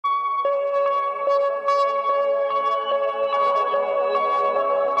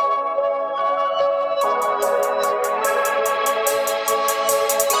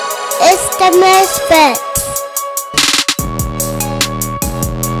the Misfits.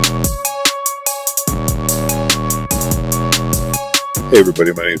 Hey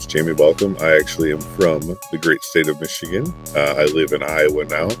everybody, my name is Jamie Balcom. I actually am from the great state of Michigan. I live in Iowa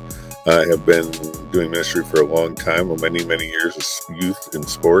now. I have been doing ministry for a long time, many years of youth in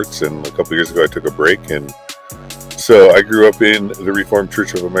sports, and a couple years ago I took a break. And so I grew up in the Reformed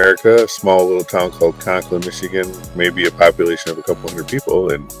Church of America, a small little town called Conklin, Michigan, maybe a population of a couple hundred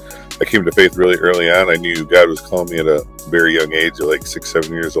people. And I came to faith really early on. I knew God was calling me at a very young age, at like 6,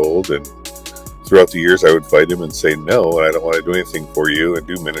 7 years old. And throughout the years, I would fight him and say, no, I don't want to do anything for you and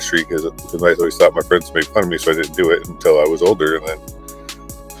do ministry, because I always thought my friends would make fun of me, so I didn't do it until I was older. And then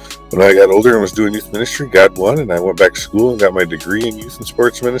when I got older and was doing youth ministry, God won, and I went back to school and got my degree in youth and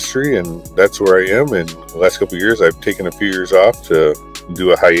sports ministry, and that's where I am. And the last couple of years, I've taken a few years off to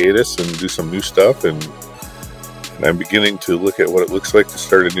do a hiatus and do some new stuff, and I'm beginning to look at what it looks like to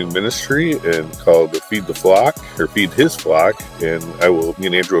start a new ministry and called Feed the Flock, or Feed His Flock, and me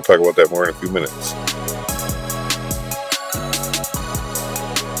and Andrew will talk about that more in a few minutes.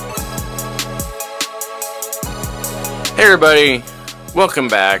 Hey everybody, welcome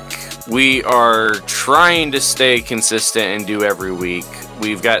back. We are trying to stay consistent and do every week.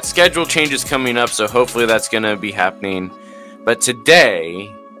 We've got schedule changes coming up, so hopefully that's going to be happening. But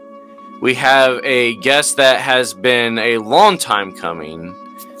today, we have a guest that has been a long time coming,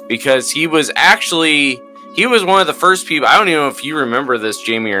 because he was one of the first people. I don't even know if you remember this,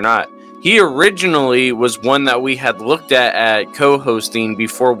 Jamie, or not. He originally was one that we had looked at co-hosting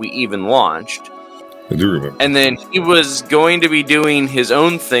before we even launched. I do remember. And then he was going to be doing his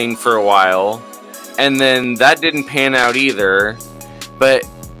own thing for a while, and then that didn't pan out either. But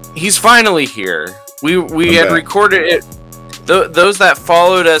he's finally here. We had recorded it. Those that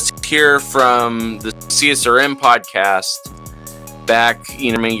followed us here from the CSRM Podcast back,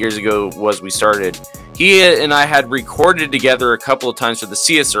 many years ago we started. He and I had recorded together a couple of times for the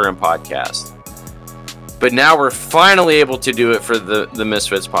CSRM Podcast. But now we're finally able to do it for the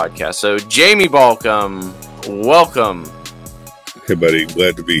Misfits podcast. So, Jamie Balcom, welcome. Hey, buddy.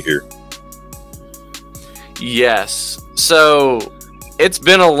 Glad to be here. Yes. So, it's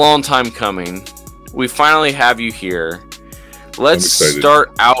been a long time coming. We finally have you here. Let's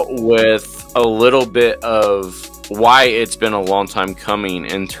start out with a little bit of why it's been a long time coming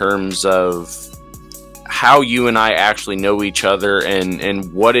in terms of how you and I actually know each other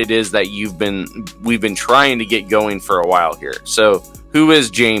and what it is that we've been trying to get going for a while here. So, who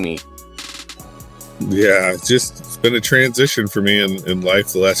is Jamie? Yeah, it's been a transition for me in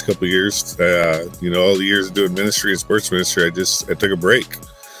life the last couple of years. All the years of doing ministry and sports ministry, I took a break.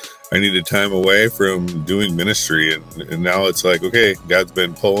 I needed time away from doing ministry, and now it's like, okay, God's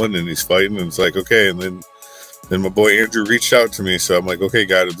been pulling and he's fighting, and it's like, okay, and then my boy Andrew reached out to me, so I'm like, okay,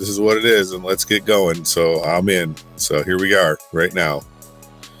 God, this is what it is, and let's get going. So I'm in. So here we are right now.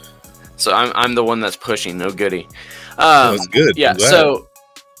 So I'm the one that's pushing. No goodie. That's good. Yeah. So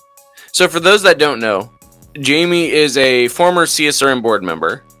for those that don't know, Jamie is a former CSRM board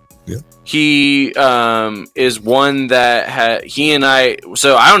member. Yeah. He is one that he and I.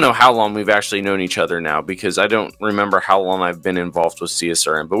 So I don't know how long we've actually known each other now, because I don't remember how long I've been involved with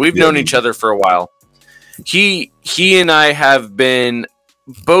CSRM, but we've known each other for a while. He and I have been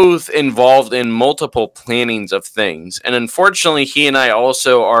both involved in multiple plannings of things. And unfortunately, he and I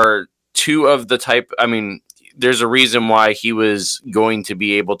also are two of the type. I mean, there's a reason why he was going to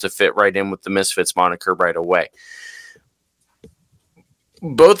be able to fit right in with the Misfits moniker right away.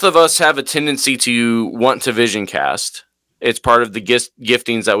 Both of us have a tendency to want to vision cast. It's part of the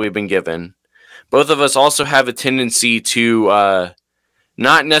giftings that we've been given. Both of us also have a tendency to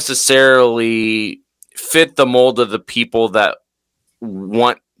not necessarily fit the mold of the people that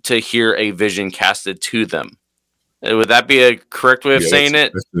want to hear a vision casted to them. Would that be a correct way of saying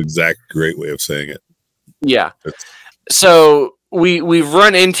it? That's the exact great way of saying it. Yeah. So we've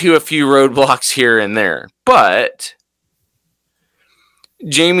run into a few roadblocks here and there, but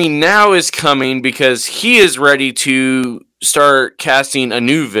Jamie now is coming because he is ready to start casting a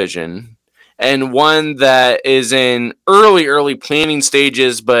new vision, and one that is in early planning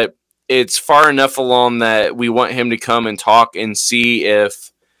stages, but it's far enough along that we want him to come and talk and see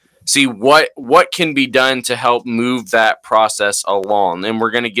what can be done to help move that process along. And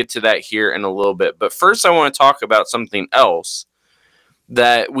we're going to get to that here in a little bit. But first, I want to talk about something else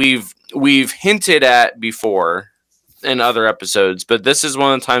that we've hinted at before in other episodes. But this is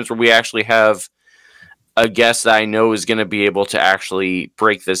one of the times where we actually have a guest that I know is going to be able to actually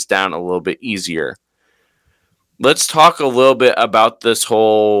break this down a little bit easier. Let's talk a little bit about this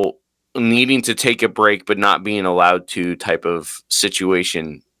whole needing to take a break but not being allowed to type of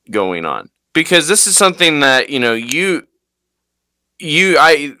situation. going on, because this is something that,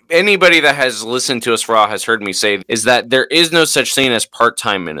 anybody that has listened to us for a while has heard me say, is that there is no such thing as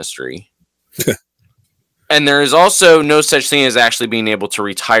part-time ministry. And there is also no such thing as actually being able to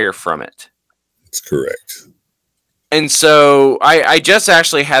retire from it. That's correct. And so I just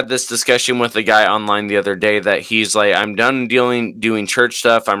actually had this discussion with a guy online the other day that he's like, I'm done doing church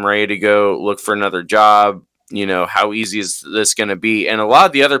stuff. I'm ready to go look for another job. How easy is this going to be? And a lot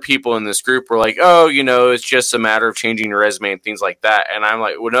of the other people in this group were like, oh, it's just a matter of changing your resume and things like that. And I'm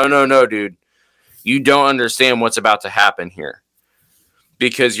like, well, no, dude. You don't understand what's about to happen here.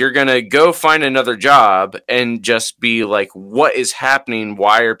 Because you're going to go find another job and just be like, what is happening?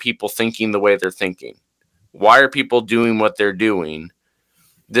 Why are people thinking the way they're thinking? Why are people doing what they're doing?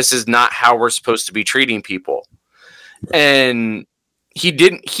 This is not how we're supposed to be treating people. And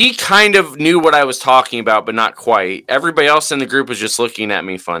he kind of knew what I was talking about, but not quite. Everybody else in the group was just looking at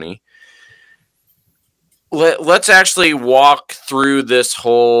me funny. Let's actually walk through this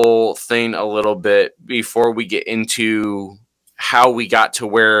whole thing a little bit before we get into how we got to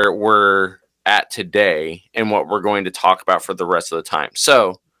where we're at today and what we're going to talk about for the rest of the time.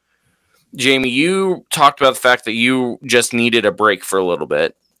 So, Jamie, you talked about the fact that you just needed a break for a little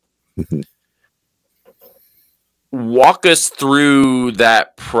bit. Walk us through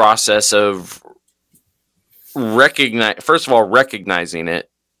that process of recognizing it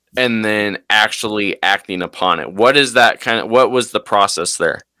and then actually acting upon it. What was the process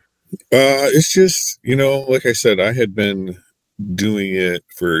there? It's just, like I said, I had been doing it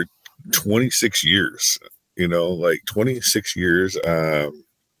for 26 years, 26 years.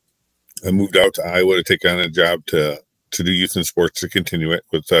 I moved out to Iowa to take on a job to do youth and sports, to continue it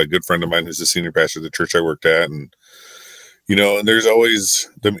with a good friend of mine who's the senior pastor of the church I worked at. And, and there's always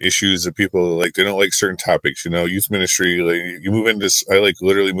them issues that people they don't like certain topics, youth ministry. I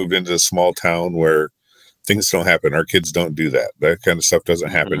literally moved into a small town where things don't happen. Our kids don't do that. That kind of stuff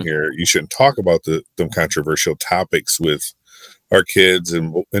doesn't happen here. You shouldn't talk about them controversial topics with our kids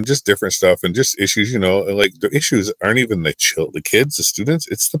and just different stuff and just issues, the issues aren't even the kids, the students,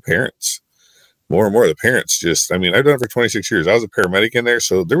 it's the parents. More and more the parents I've done it for 26 years. I was a paramedic in there.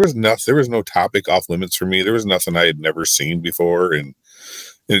 So there was no topic off limits for me. There was nothing I had never seen before. And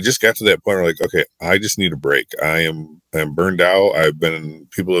it just got to that point where okay, I just need a break. I'm burned out.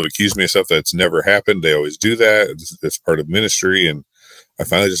 People have accused me of stuff that's never happened. They always do that. It's part of ministry. And I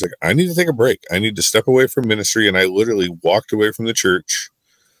finally just I need to take a break. I need to step away from ministry. And I literally walked away from the church.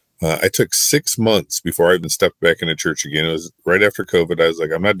 I took 6 months before I even stepped back into church again. It was right after COVID. I was like,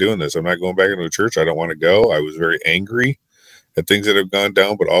 I'm not doing this. I'm not going back into a church. I don't want to go. I was very angry at things that have gone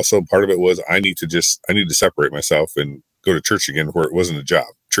down, but also part of it was I need to separate myself and go to church again where it wasn't a job.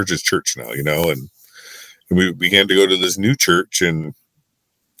 Church is church now, and we began to go to this new church and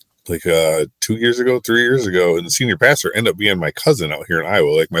 3 years ago, and the senior pastor ended up being my cousin out here in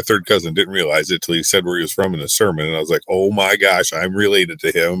Iowa. My third cousin, didn't realize it till he said where he was from in a sermon. And I was like, oh my gosh, I'm related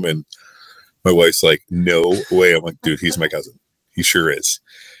to him. And my wife's like, no way. I'm like, dude, he's my cousin. He sure is.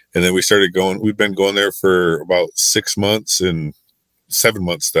 And then we started going, we've been going there for about 6 months and 7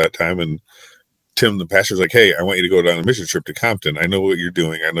 months that time. And Tim, the pastor's like, hey, I want you to go down a mission trip to Compton. I know what you're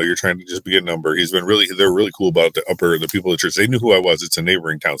doing. I know you're trying to just be a number. They're really cool about the people at church. They knew who I was. It's a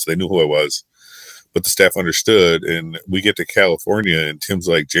neighboring town, so they knew who I was. But the staff understood. And we get to California, and Tim's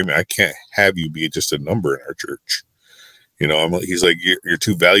like, Jamie, I can't have you be just a number in our church. He's like, you're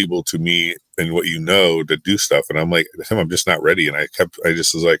too valuable to me and what to do stuff. And I'm like, Tim, I'm just not ready. And I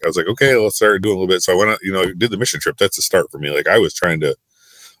was like, okay, let's start doing a little bit. So I went out, did the mission trip. That's the start for me. I was trying to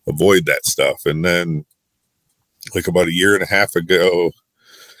avoid that stuff. And then about a year and a half ago,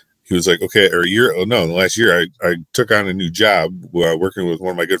 he was like, okay, or the last year I took on a new job working with one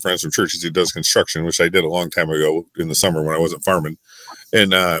of my good friends from church. He does construction, which I did a long time ago in the summer when I wasn't farming.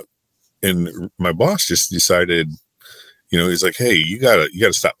 And my boss just decided, he's like, hey, you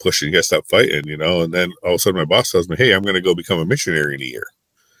gotta stop pushing, you gotta stop fighting, and then all of a sudden my boss tells me, hey, I'm going to go become a missionary in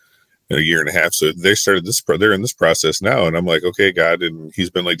a year and a half. So they started they're in this process now. And I'm like, okay, God. And he's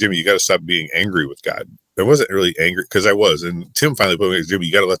been like, Jimmy, you got to stop being angry with God. I wasn't really angry because I was. And Tim finally put me, Jimmy,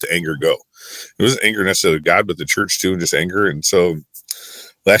 you got to let the anger go. It wasn't anger necessarily with God, but the church too, and just anger. And so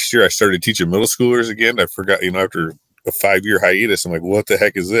last year I started teaching middle schoolers again. I forgot, after a 5-year hiatus, I'm like, what the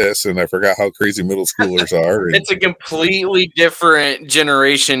heck is this? And I forgot how crazy middle schoolers are. And, it's a completely different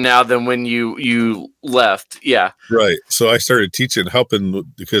generation now than when you left. Yeah. Right. So I started teaching,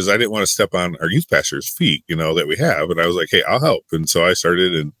 helping, because I didn't want to step on our youth pastor's feet, that we have. And I was like, hey, I'll help. And so I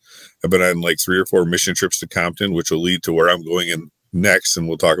started, and I've been on 3 or 4 mission trips to Compton, which will lead to where I'm going in next. And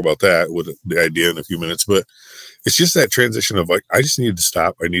we'll talk about that with the idea in a few minutes. But it's just that transition of like, I just needed to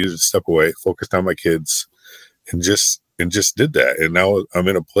stop. I needed to step away, focus on my kids, and just did that. And now I'm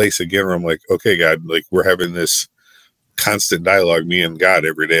in a place again where I'm like, okay, God, like we're having this constant dialogue, me and God,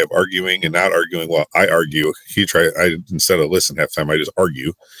 every day, of arguing and not arguing. Well, I argue. Instead of listen half the time, I just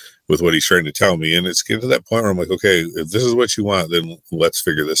argue with what he's trying to tell me. And it's getting to that point where I'm like, okay, if this is what you want, then let's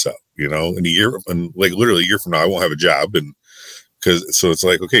figure this out. You know, in a year, and like literally a year from now, I won't have a job. And so it's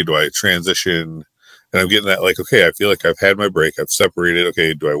like, okay, do I transition? And I'm getting that, like, okay, I feel like I've had my break. I've separated.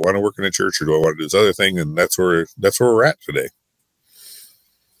 Okay, do I want to work in a church or do I want to do this other thing? And that's where we're at today.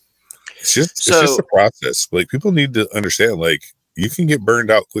 It's just a process. Like, people need to understand, like, you can get burned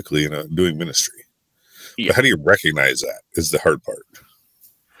out quickly in doing ministry. Yeah. But how do you recognize that is the hard part.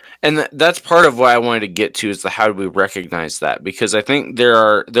 And that's part of what I wanted to get to, is the how do we recognize that? Because I think there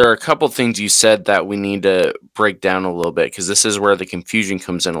are a couple things you said that we need to break down a little bit, because this is where the confusion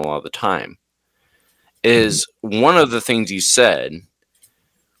comes in a lot of the time. Is one of the things you said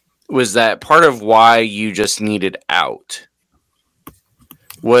was that part of why you just needed out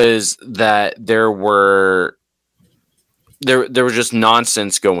was that there was just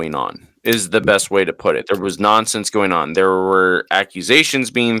nonsense going on, is the best way to put it. There was nonsense going on. There were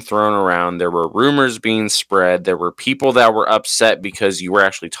accusations being thrown around. There were rumors being spread. There were people that were upset because you were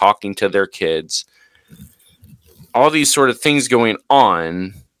actually talking to their kids. All these sort of things going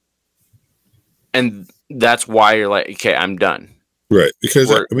on. And that's why you're like, okay, I'm done. Right. Because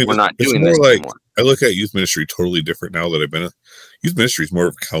we're not doing this anymore. I look at youth ministry totally different now that I've been youth ministry is more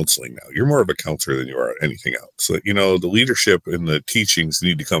of counseling now. You're more of a counselor than you are anything else. So, you know, the leadership and the teachings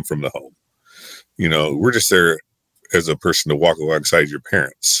need to come from the home. You know, we're just there as a person to walk alongside your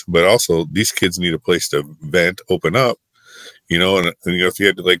parents, but also these kids need a place to vent, open up, you know, and you know, if you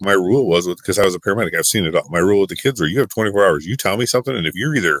had to, like, my rule was, because I was a paramedic, I've seen it all. My rule with the kids were, you have 24 hours, you tell me something. And if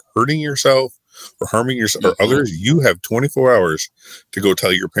you're either hurting yourself or harming yourself or others, you have 24 hours to go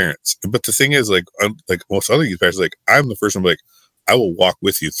tell your parents. But the thing is, like most other youth pastors, like, I'm the first one, like, I will walk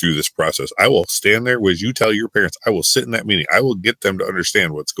with you through this process. I will stand there as you tell your parents. I will sit in that meeting. I will get them to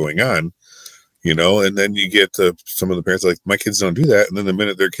understand what's going on, you know. And then you get to some of the parents, like, my kids don't do that. And then the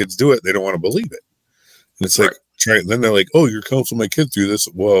minute their kids do it, they don't want to believe it. And it's like, then they're like, oh, you're counseling my kids through this.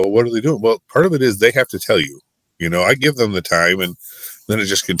 Well, what are they doing? Well, part of it is they have to tell you, you know. I give them the time, and then it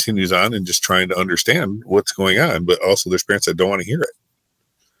just continues on and just trying to understand what's going on. But also there's parents that don't want to hear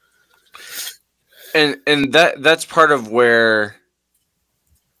it. And that's part of where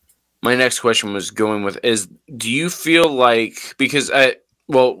my next question was going with, is, do you feel like, because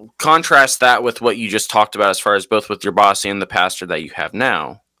contrast that with what you just talked about as far as both with your boss and the pastor that you have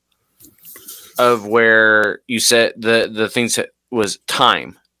now, of where you said the things that was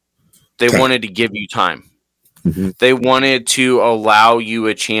time. They wanted to give you time. Mm-hmm. They wanted to allow you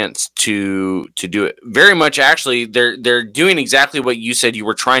a chance to do it. Very much, actually, they're doing exactly what you said you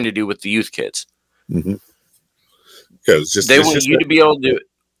were trying to do with the youth kids. Mm-hmm. Yeah, they want you to be able to do it.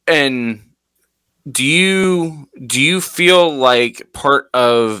 And do you feel like part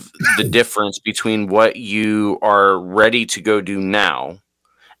of the difference between what you are ready to go do now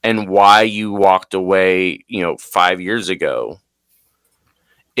and why you walked away, 5 years ago,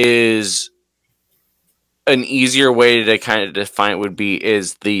 is an easier way to kind of define it would be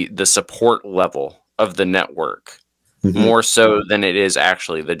is the support level of the network, mm-hmm. more so than it is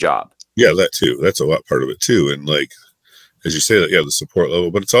actually the job. Yeah, that too. That's a lot part of it too. And like, as you say that, yeah, the support level,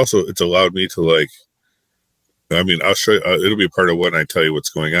 but it's allowed me to, like, I mean, I'll show you, it'll be a part of when I tell you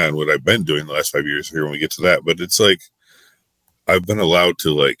what's going on, what I've been doing the last 5 years here when we get to that. But it's like, I've been allowed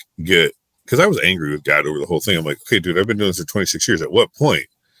to, like, because I was angry with God over the whole thing. I'm like, okay, dude, I've been doing this for 26 years. At what point?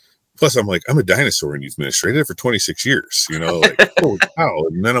 Plus, I'm like, I'm a dinosaur in youth ministry. I did it for 26 years, like, oh, wow.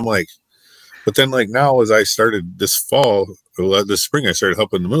 And then I'm like, but then, like, now as I started this spring, I started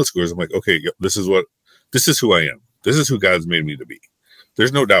helping the middle schoolers. I'm like, okay, this is who I am. This is who God's made me to be.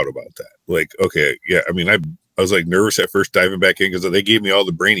 There's no doubt about that. Like, okay, yeah, I mean, I was like nervous at first diving back in because they gave me all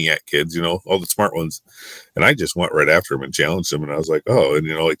the brainiac kids, all the smart ones. And I just went right after them and challenged them. And I was like, oh, and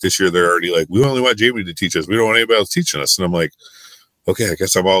like this year they're already like, we only want Jamie to teach us. We don't want anybody else teaching us. And I'm like, okay, I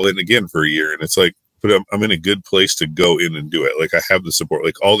guess I'm all in again for a year. And it's like, but I'm in a good place to go in and do it. Like, I have the support.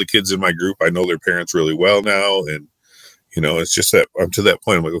 Like, all the kids in my group, I know their parents really well now. And, it's just that I'm to that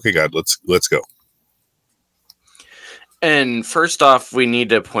point. I'm like, okay, God, let's go. And first off, we need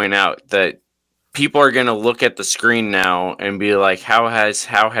to point out that people are going to look at the screen now and be like, how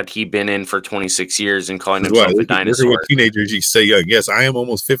had he been in for 26 years and calling himself a dinosaur? Working with teenagers, you say young. Yes, I am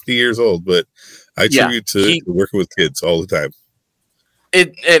almost 50 years old, but I attribute to working with kids all the time.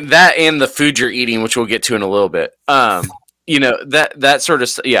 That and the food you're eating, which we'll get to in a little bit. That sort of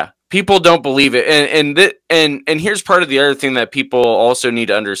stuff. Yeah, people don't believe it, and here's part of the other thing that people also need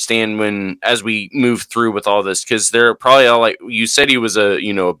to understand as we move through with all this, because they're probably all like, you said he was a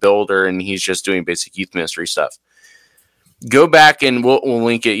builder and he's just doing basic youth ministry stuff. Go back and we'll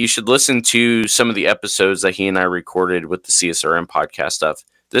link it. You should listen to some of the episodes that he and I recorded with the CSRM podcast stuff.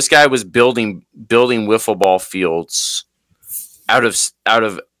 This guy was building wiffleball fields out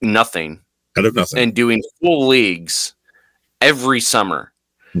of nothing, and doing full leagues every summer.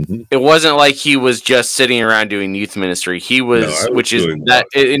 Mm-hmm. It wasn't like he was just sitting around doing youth ministry. He was,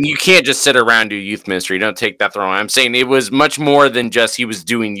 and you can't just sit around and do youth ministry. Don't take that the wrong way. I'm saying it was much more than just he was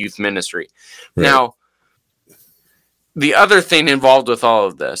doing youth ministry. Right. Now, the other thing involved with all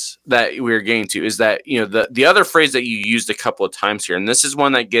of this that we're getting to is that, the other phrase that you used a couple of times here, and this is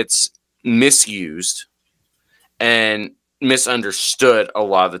one that gets misused and misunderstood a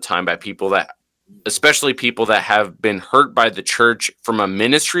lot of the time by people especially people that have been hurt by the church from a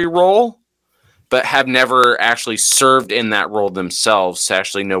ministry role, but have never actually served in that role themselves to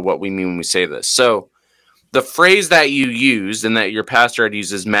actually know what we mean when we say this. So the phrase that you used and that your pastor had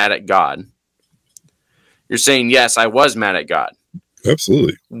used is mad at God. You're saying, yes, I was mad at God.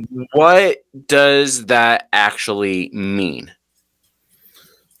 Absolutely. What does that actually mean?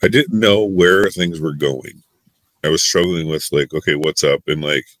 I didn't know where things were going. I was struggling with okay, what's up? And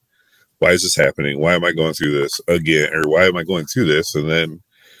why is this happening? Why am I going through this again? Or why am I going through this? And then,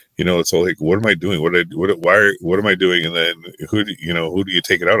 it's all what am I doing? What am I doing? And then who do you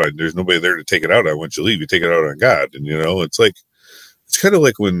take it out on? There's nobody there to take it out on. Once you leave, you take it out on God. And, it's kind of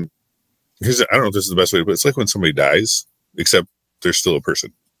like when, I don't know if this is the best way to put it. It's like when somebody dies, except they're still a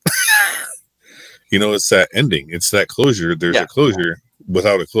person. It's that ending. It's that closure. There's a closure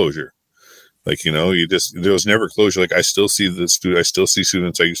without a closure. There was never closure. I still see I still see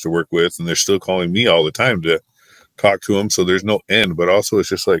students I used to work with, and they're still calling me all the time to talk to them. So there's no end, but also it's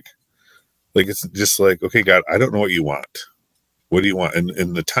just it's just okay, God, I don't know what you want. What do you want? And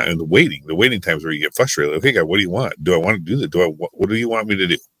the waiting times where you get frustrated. Okay, God, what do you want? Do I want to do that? What do you want me to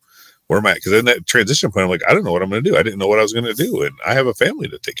do? Where am I? Because in that transition point, I'm I don't know what I'm going to do. I didn't know what I was going to do. And I have a family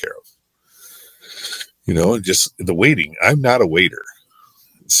to take care of, and just the waiting. I'm not a waiter.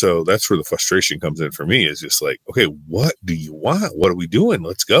 So that's where the frustration comes in for me, is just okay, what do you want? What are we doing?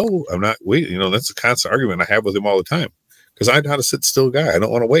 Let's go. I'm not waiting. That's a constant argument I have with him all the time, because I'm not a sit still guy. I don't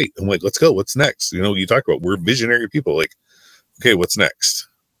want to wait. I'm let's go. What's next? You talk about, we're visionary people. Okay, what's next?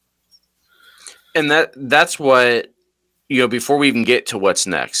 And that's what, before we even get to what's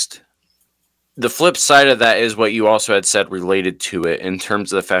next, the flip side of that is what you also had said related to it, in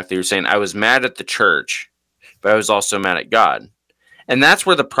terms of the fact that you're saying, I was mad at the church, but I was also mad at God. And that's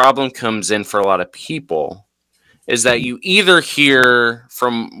where the problem comes in for a lot of people, is that you either hear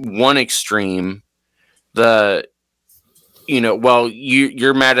from one extreme, you're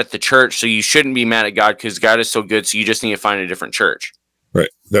mad at the church, so you shouldn't be mad at God because God is so good, so you just need to find a different church. Right.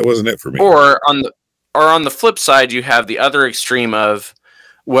 That wasn't it for me. Or on the flip side, you have the other extreme of,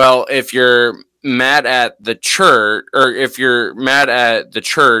 well, if you're mad at the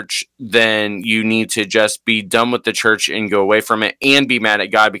church, then you need to just be done with the church and go away from it and be mad at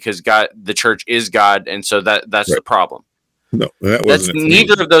God, because the church is God, and so that's right. The problem. No, that's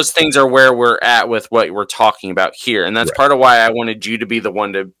neither of those things are where we're at with what we're talking about here, and that's right. Part of why I wanted you to be the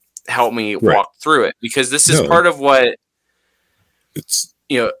one to help me walk through it, because this is part of what it's.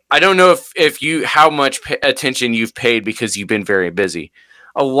 I don't know how much attention you've paid, because you've been very busy.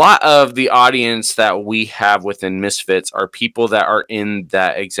 A lot of the audience that we have within Misfits are people that are in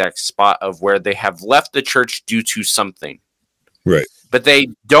that exact spot of where they have left the church due to something. Right. But they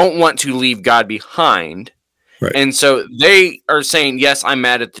don't want to leave God behind. Right. And so they are saying, yes, I'm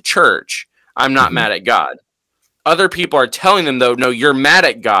mad at the church. I'm not mad at God. Other people are telling them, though, no, you're mad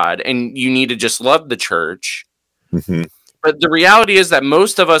at God and you need to just love the church. Mm-hmm. But the reality is that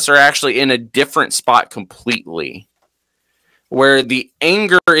most of us are actually in a different spot completely, where the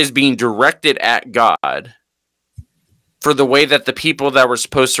anger is being directed at God for the way that the people that were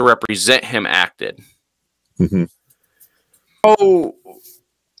supposed to represent him acted. Mm-hmm. So,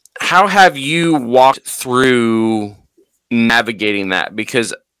 how have you walked through navigating that?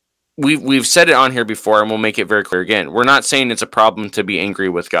 Because we've said it on here before, and we'll make it very clear again. We're not saying it's a problem to be angry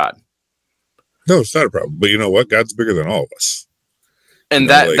with God. No, it's not a problem. But you know what? God's bigger than all of us. And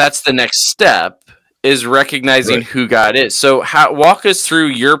that's the next step, is recognizing who God is. So walk us through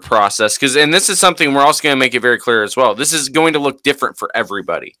your process, and this is something we're also going to make it very clear as well. This is going to look different for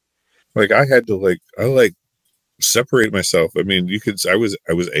everybody. I had to separate myself. I mean, I was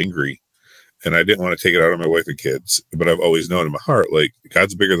angry, and I didn't want to take it out on my wife and kids, but I've always known in my heart,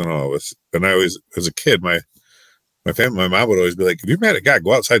 God's bigger than all of us. And I always, as a kid, my mom would always be like, if you're mad at God,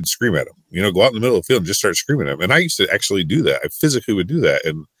 go outside and scream at him. Go out in the middle of the field and just start screaming at him. And I used to actually do that. I physically would do that.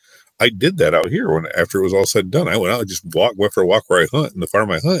 And I did that out here after it was all said and done. I went out and just went for a walk where I hunt in the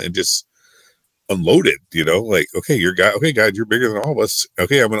farm I hunt and just unloaded, like, okay, you're God. Okay, God, you're bigger than all of us.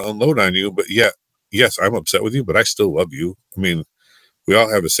 Okay, I'm going to unload on you. But yeah, yes, I'm upset with you, but I still love you. I mean, we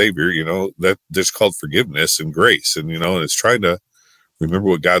all have a savior, that there's called forgiveness and grace. And, and it's trying to remember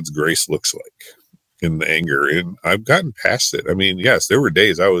what God's grace looks like in the anger. And I've gotten past it. I mean, yes, there were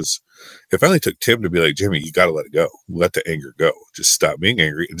days it finally took Tim to be like, Jimmy, you got to let it go. Let the anger go. Just stop being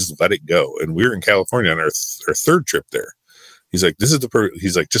angry and just let it go. And we were in California on our third trip there. He's like,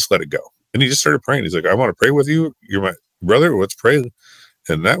 he's like, just let it go. And he just started praying. He's like, I want to pray with you. You're my brother. Let's pray.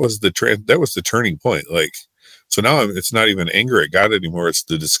 And that was the turning point. Like, so now it's not even anger at God anymore. It's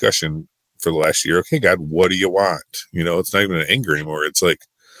the discussion for the last year. Okay, God, what do you want? It's not even an anger anymore. It's like,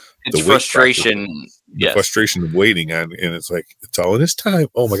 it's frustration. The frustration of waiting on, and it's like, it's all in His time.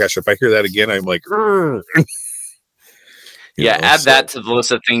 Oh my gosh, if I hear that again, I'm like, add that to the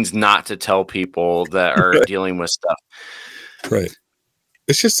list of things not to tell people that are dealing with stuff. Right.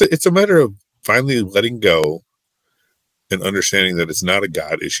 It's a matter of finally letting go and understanding that it's not a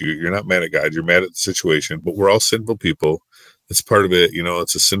God issue. You're not mad at God. You're mad at the situation, but we're all sinful people. It's part of it.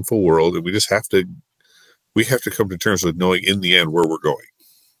 It's a sinful world, and we have to come to terms with knowing in the end where we're going.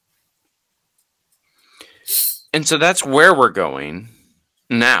 And so that's where we're going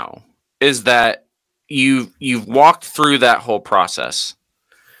now, is that you've walked through that whole process.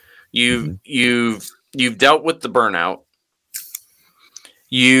 You've dealt with the burnout.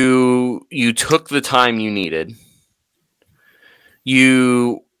 You took the time you needed.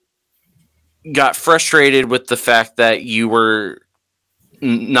 You got frustrated with the fact that you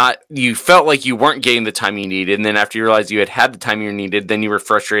felt like you weren't getting the time you needed. And then after you realized you had the time you needed, then you were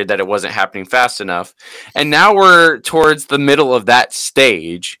frustrated that it wasn't happening fast enough. And now we're towards the middle of that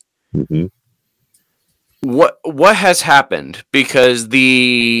stage. Mm-hmm. What has happened? Because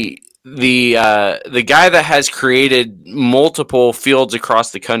the guy that has created multiple fields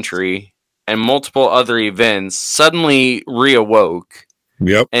across the country and multiple other events suddenly reawoke.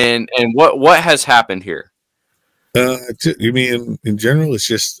 Yep. And what has happened here? You mean in general, it's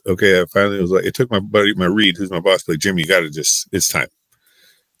just, okay, I finally was like, it took my buddy, my Reed, who's my boss, like, Jimmy, you got to it's time.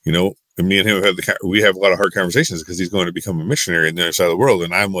 And me and him we have a lot of hard conversations because he's going to become a missionary in the other side of the world.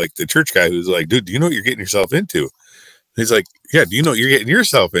 And I'm like the church guy who's like, dude, do you know what you're getting yourself into? He's like, yeah, do you know what you're getting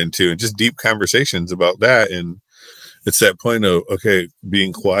yourself into? And just deep conversations about that. And it's that point of, okay,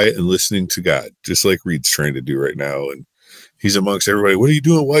 being quiet and listening to God, just like Reed's trying to do right now. And he's amongst everybody. What are you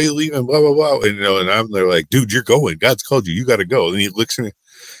doing? Why are you leaving? Blah, blah, blah. And, and I'm there like, dude, you're going. God's called you. You got to go. And he looks at me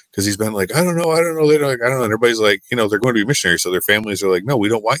because he's been like, I don't know. They're like, I don't know. And everybody's like, they're going to be missionaries. So their families are like, no, we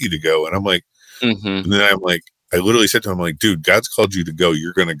don't want you to go. And I'm like, And then I'm like, I literally said to him, like, dude, God's called you to go.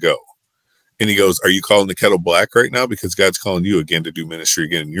 You're going to go. And he goes, are you calling the kettle black right now? Because God's calling you again to do ministry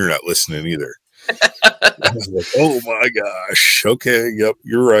again. And you're not listening either. I was like, oh my gosh. Okay. Yep.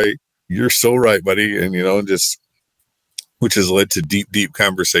 You're right. You're so right, buddy. And, which has led to deep, deep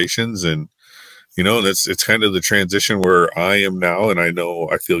conversations. And, it's kind of the transition where I am now. And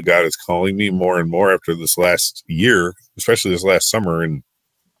I feel God is calling me more and more after this last year, especially this last summer. And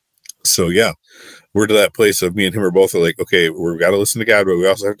so, yeah, we're to that place of me and him are both like, okay, we've got to listen to God, but we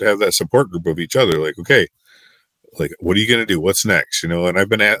also have to have that support group of each other. Like, okay, like, what are you going to do? What's next? And I've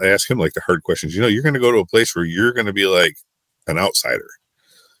been asking him like the hard questions, you're going to go to a place where you're going to be like an outsider,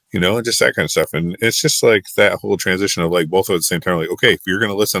 and just that kind of stuff. And it's just like that whole transition of like both at the same time, like, okay, if you're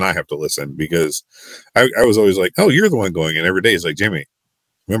going to listen, I have to listen, because I was always like, oh, you're the one going. And every day is like, Jimmy,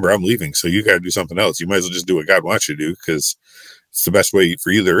 remember, I'm leaving. So you got to do something else. You might as well just do what God wants you to do, because it's the best way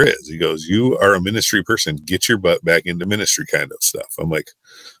for you there is. He goes, you are a ministry person. Get your butt back into ministry kind of stuff. I'm like,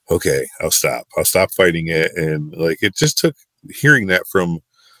 okay, I'll stop fighting it. And like, it just took hearing that from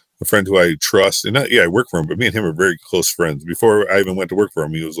a friend who I trust. And I work for him, but me and him are very close friends. Before I even went to work for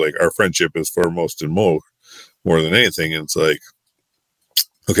him, he was like, our friendship is foremost and more than anything. And it's like,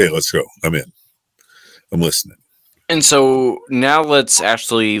 okay, let's go. I'm in. I'm listening. And so now let's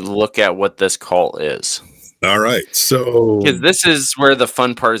actually look at what this call is. All right. So, because this is where the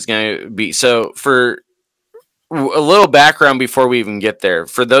fun part is going to be. So for a little background before we even get there,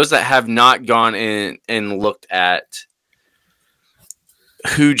 for those that have not gone in and looked at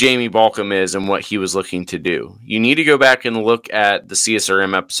who Jamie Balcom is and what he was looking to do, you need to go back and look at the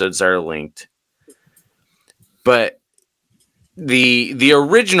CSRM episodes that are linked. But the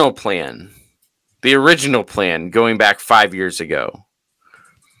original plan going back 5 years ago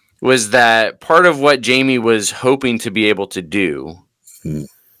was that part of what Jamie was hoping to be able to do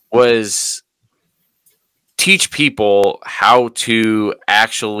was teach people how to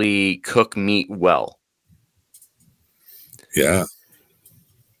actually cook meat well. Yeah.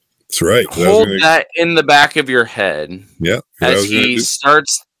 That's right. Hold that in the back of your head. Yeah. As he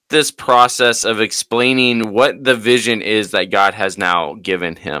starts this process of explaining what the vision is that God has now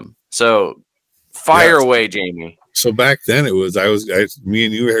given him. So fire away, Jamie. So back then it was, me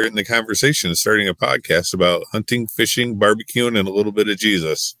and you were in the conversation starting a podcast about hunting, fishing, barbecuing, and a little bit of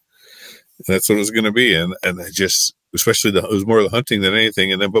Jesus. And that's what it was going to be. And I just, especially it was more the hunting than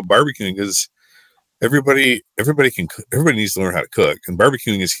anything. And then, but barbecuing, because everybody needs to learn how to cook, and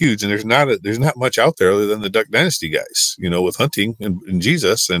barbecuing is huge. And there's not much out there other than the Duck Dynasty guys, with hunting and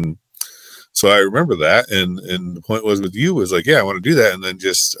Jesus. And so I remember that. And the point was with you was like, yeah, I want to do that. And then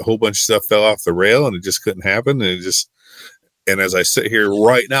just a whole bunch of stuff fell off the rail and it just couldn't happen. And as I sit here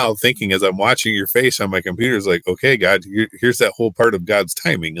right now thinking, as I'm watching your face on my computer, it's like, okay, God, here's that whole part of God's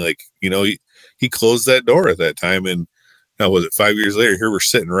timing. Like, he closed that door at that time. And now, was it 5 years later? Here we're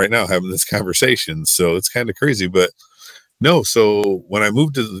sitting right now having this conversation. So it's kind of crazy, but no. So when I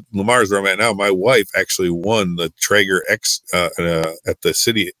moved to Lamar's, where I'm at now, my wife actually won the Traeger X at the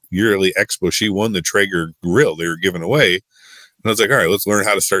city yearly expo. She won the Traeger grill they were giving away. And I was like, all right, let's learn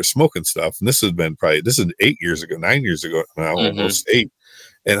how to start smoking stuff. And this is 9 years ago now, almost 8.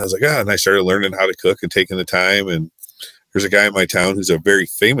 And I was like, and I started learning how to cook and taking the time. And there's a guy in my town who's a very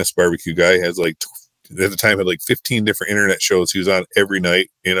famous barbecue guy. Has at the time had 15 different internet shows. He was on every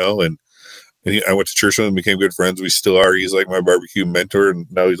night, and I went to church with him, became good friends. We still are. He's like my barbecue mentor. And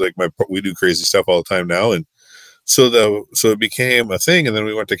now he's like we do crazy stuff all the time now. And so it became a thing. And then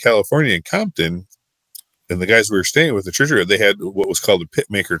we went to California in Compton, and the guys we were staying with, the church, they had what was called a pit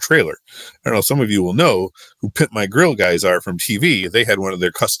maker trailer. I don't know, some of you will know who Pit My Grill guys are from TV. They had one of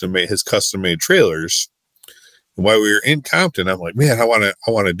their custom made trailers. And while we were in Compton, I'm like, man, I want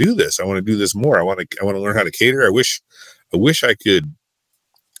to do this. I want to do this more. I want to learn how to cater. I wish I could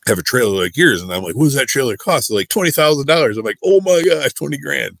have a trailer like yours. And I'm like, what does that trailer cost? Like $20,000. I'm like, oh my gosh, 20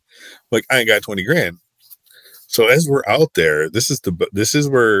 grand. I'm like, I ain't got 20 grand. So as we're out there, this is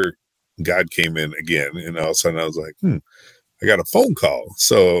where God came in again. And all of a sudden I was like, I got a phone call.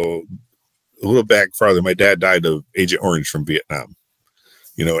 So a little back farther, my dad died of Agent Orange from Vietnam,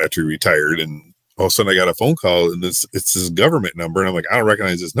 after he retired. And all of a sudden I got a phone call, and it's this government number. And I'm like, I don't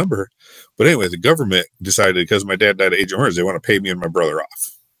recognize this number. But anyway, the government decided, because my dad died of Agent Orange, they want to pay me and my brother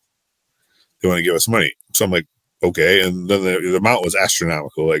off. They want to give us money. So I'm like, okay. And then the amount was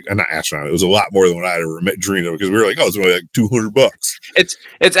astronomical. Not astronomical. It was a lot more than what I ever dreamed of, because we were like, it's only like $200.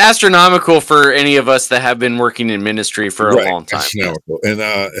 It's astronomical for any of us that have been working in ministry for a long time. Astronomical. And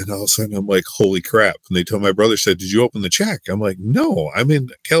all of a sudden I'm like, holy crap. And they told my brother, said, did you open the check? I'm like, no, I'm in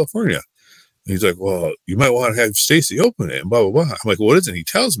California. And he's like, well, you might want to have Stacy open it and blah, blah, blah. I'm like, what is it? He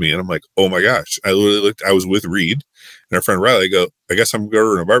tells me, and I'm like, oh my gosh. I literally looked, I was with Reed and our friend Riley. I go, I guess I'm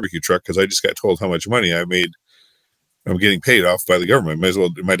going in a barbecue truck, because I just got told how much money I made. I'm getting paid off by the government. Might as well.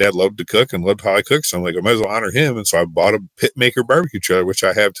 My dad loved to cook and loved how I cook. So I'm like, I might as well honor him. And so I bought a pit maker barbecue truck, which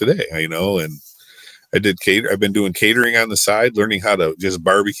I have today, and I did I've been doing catering on the side, learning how to just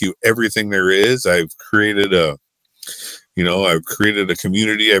barbecue everything there is. I've created a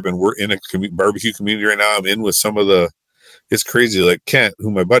community. I've been in a barbecue community right now. I'm in with some of it's crazy. Like Kent, who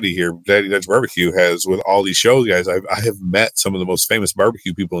my buddy here, Daddy Dutch Barbecue, has with all these shows, guys. I have met some of the most famous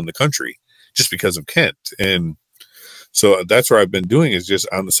barbecue people in the country just because of Kent. And so that's where I've been doing, is just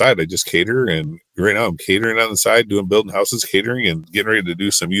on the side. I just cater. And right now I'm catering on the side, building houses, catering, and getting ready to do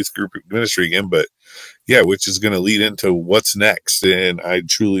some youth group ministry again. But yeah, which is going to lead into what's next. And I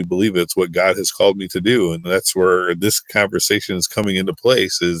truly believe it's what God has called me to do. And that's where this conversation is coming into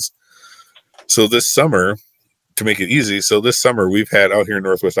place. So this summer, to make it easy. So this summer we've had out here in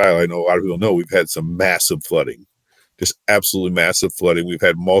Northwest Iowa, I know a lot of people know, we've had some massive flooding, just absolutely massive flooding. We've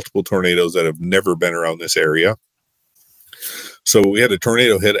had multiple tornadoes that have never been around this area. So we had a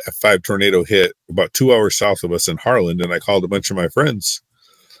tornado hit, a 5 tornado hit about 2 hours south of us in Harlan. And I called a bunch of my friends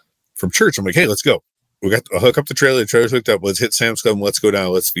from church. I'm like, hey, let's go. I'll hook up the trailer. The trailer's hooked up. Let's hit Sam's Club. Let's go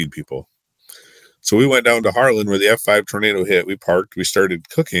down. Let's feed people. So we went down to Harlan where the F5 tornado hit. We parked. We started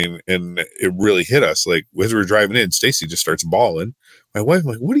cooking, and it really hit us. Like as we were driving in, Stacy just starts bawling. My wife, I'm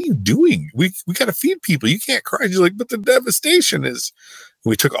like, what are you doing? We got to feed people. You can't cry. She's like, but the devastation is.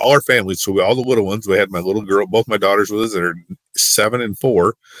 We took all our families, so all the little ones. We had my little girl, both my daughters with us that are 7 and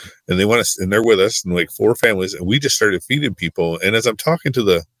 4, and they want us, and they're with us, and like 4 families, and we just started feeding people. And as I'm talking to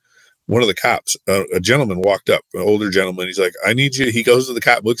one of the cops, a gentleman walked up, an older gentleman. He's like, I need you. He goes to the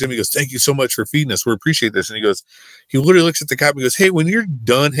cop, looks at him. He goes, thank you so much for feeding us. We appreciate this. And he literally looks at the cop and goes, hey, when you're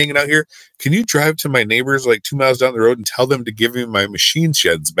done hanging out here, can you drive to my neighbors like 2 miles down the road and tell them to give me my machine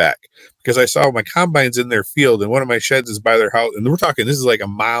sheds back? Because I saw my combines in their field and one of my sheds is by their house. And we're talking, this is like a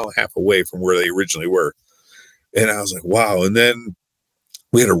mile and a half away from where they originally were. And I was like, wow. And then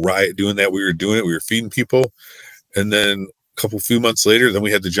we had a riot doing that. We were doing it. We were feeding people. And then few months later, then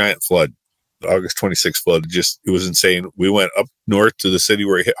we had the giant flood, the August 26th flood. It was insane. We went up north to the city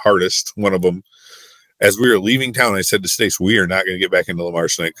where it hit hardest, one of them. As we were leaving town, I said to Stace, we are not going to get back into Lamar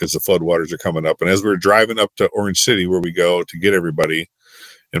tonight because the flood waters are coming up. And as we were driving up to Orange City, where we go to get everybody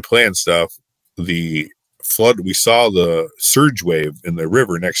and plan stuff, the flood, we saw the surge wave in the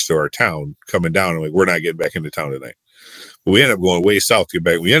river next to our town coming down. And like, we're not getting back into town tonight. But we ended up going way south to get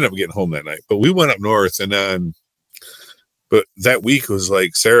back. We ended up getting home that night. But we went up north, and then but that week was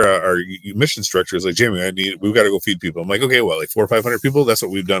like, Sarah, our mission instructor, is like, Jamie, we've got to go feed people. I'm like, okay, well, like 400 or 500 people. That's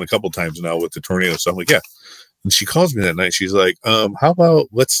what we've done a couple times now with the tornado. So I'm like, yeah. And she calls me that night. She's like, how about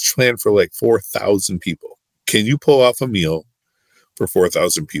let's plan for like 4,000 people. Can you pull off a meal for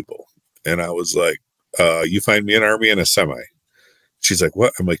 4,000 people? And I was like, you find me an army and a semi. She's like,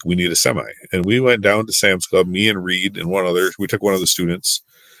 what? I'm like, we need a semi. And we went down to Sam's Club, me and Reed and one other. We took one of the students,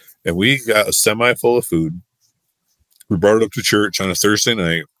 and we got a semi full of food. We brought it up to church on a Thursday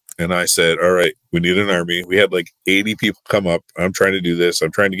night, and I said, all right, we need an army. We had like 80 people come up. I'm trying to do this.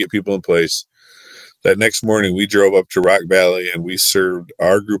 I'm trying to get people in place. That next morning, we drove up to Rock Valley, and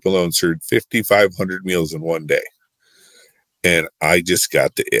our group alone served 5,500 meals in one day. And I just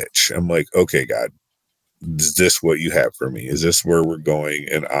got the itch. I'm like, okay, God, is this what you have for me? Is this where we're going?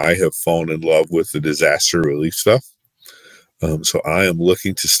 And I have fallen in love with the disaster relief stuff. So I am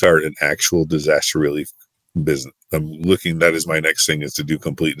looking to start an actual disaster relief business. That is my next thing, is to do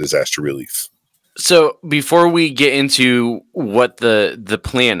complete disaster relief. So before we get into what the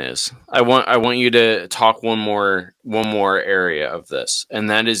plan is, I want you to talk one more area of this, and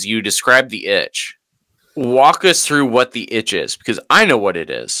that is, you describe the itch. Walk us through what the itch is, because I know what it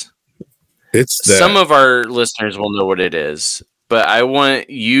is. Some of our listeners will know what it is, but I want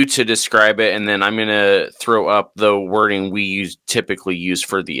you to describe it, and then I'm going to throw up the wording we typically use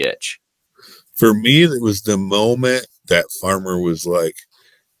for the itch. For me, it was the moment that farmer was like,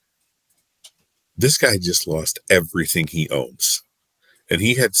 this guy just lost everything he owns. And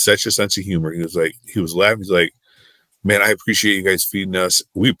he had such a sense of humor. He was laughing. He's like, man, I appreciate you guys feeding us.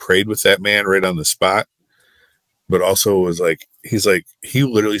 We prayed with that man right on the spot. But also was like, he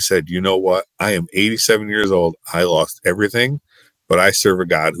literally said, you know what? I am 87 years old. I lost everything, but I serve a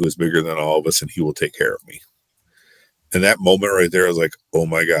God who is bigger than all of us, and he will take care of me. And that moment right there, I was like, oh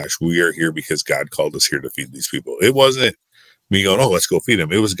my gosh, we are here because God called us here to feed these people. It wasn't me going, oh, let's go feed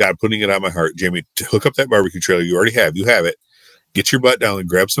them. It was God putting it on my heart. Jamie, to hook up that barbecue trailer. You already have. You have it. Get your butt down and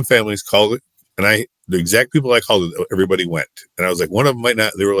grab some families, call it. And the exact people I called it, everybody went. And I was like, one of them might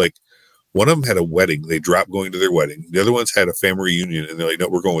not. They were like, one of them had a wedding. They dropped going to their wedding. The other ones had a family reunion. And they're like, no,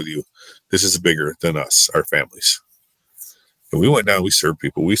 we're going with you. This is bigger than us, our families. And we went down. We served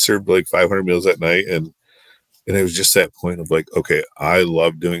people. We served like 500 meals that night. And it was just that point of like, okay, I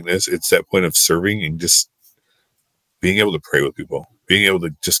love doing this. It's that point of serving and just being able to pray with people, being able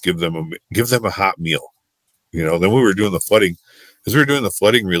to just give them a hot meal. You know, then we were doing the flooding. As we were doing the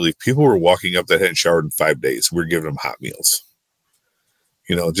flooding relief, people were walking up that hadn't showered in 5 days. We were giving them hot meals.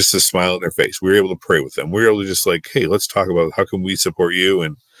 You know, just a smile on their face. We were able to pray with them. We were able to just like, hey, let's talk about how can we support you.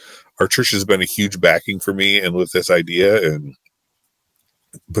 And our church has been a huge backing for me and with this idea.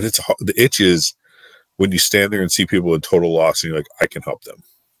 But the itch is when you stand there and see people in total loss, and you're like, I can help them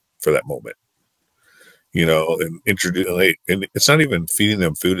for that moment. You know, and and it's not even feeding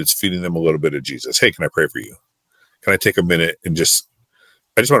them food; it's feeding them a little bit of Jesus. Hey, can I pray for you? Can I take a minute and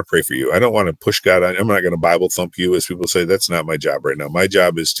I just want to pray for you. I don't want to push God on. I'm not going to Bible thump you, as people say. That's not my job right now. My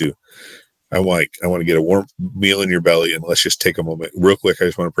job is I want to get a warm meal in your belly, and let's just take a moment real quick. I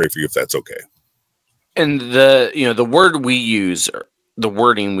just want to pray for you, if that's okay. And the word we use, the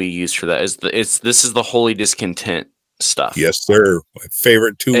wording we use for that is this is the holy discontent stuff. Yes, sir. My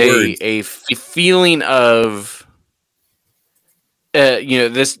favorite two words. A feeling of,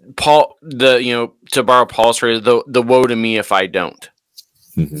 this Paul, to borrow Paul's phrase, the woe to me if I don't.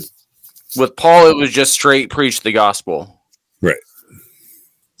 Mm-hmm. With Paul, it was just straight preach the gospel. Right.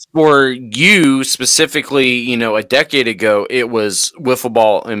 For you specifically, a decade ago, it was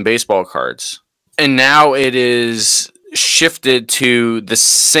wiffleball and baseball cards. And now it is shifted to the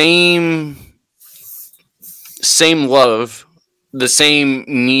same love, the same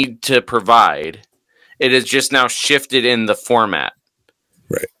need to provide. It is just now shifted in the format.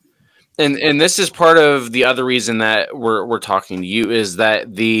 Right. And this is part of the other reason that we're talking to you is that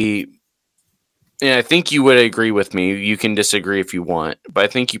and I think you would agree with me. You can disagree if you want, but I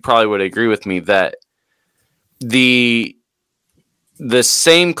think you probably would agree with me that the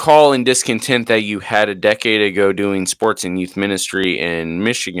same call and discontent that you had a decade ago doing sports and youth ministry in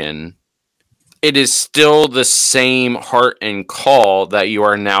Michigan, it is still the same heart and call that you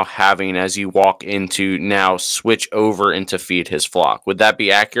are now having as you walk into now switch over into feed his flock. Would that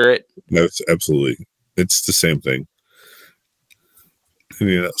be accurate? That's absolutely. It's the same thing.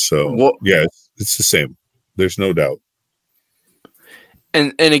 So yeah, it's the same. There's no doubt.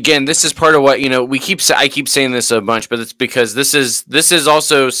 And again, this is part of what, I keep saying this a bunch, but it's because this is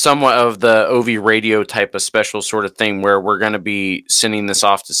also somewhat of the OV radio type of special sort of thing where we're going to be sending this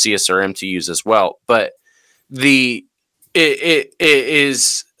off to CSRM to use as well. But it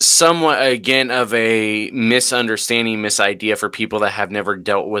is somewhat, again, of a misunderstanding, misidea for people that have never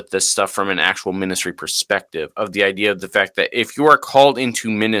dealt with this stuff from an actual ministry perspective, of the idea of the fact that if you are called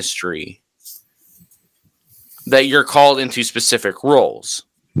into ministry, that you're called into specific roles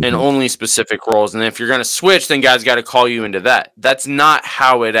and only specific roles. And if you're going to switch, then God's got to call you into that. That's not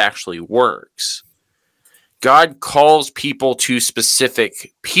how it actually works. God calls people to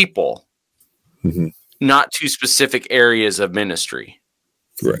specific people, not to specific areas of ministry.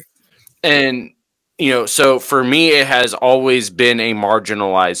 Right. And, so for me, it has always been a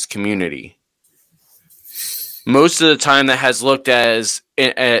marginalized community. Most of the time that has looked as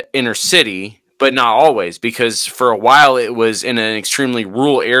inner city, but not always, because for a while it was in an extremely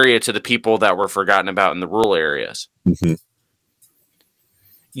rural area to the people that were forgotten about in the rural areas.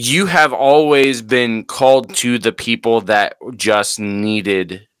 You have always been called to the people that just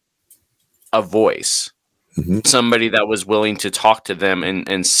needed a voice, somebody that was willing to talk to them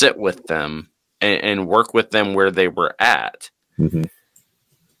and sit with them and work with them where they were at.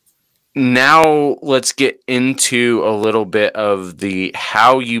 Now let's get into a little bit of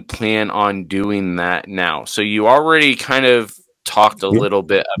how you plan on doing that now. So you already kind of talked a little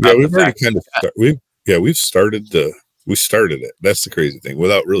bit about we've already kind of we started it. That's the crazy thing,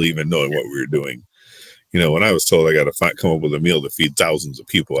 without really even knowing what we were doing. When I was told I got to come up with a meal to feed thousands of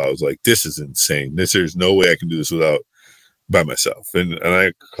people, I was like, this is insane. There's no way I can do this by myself. And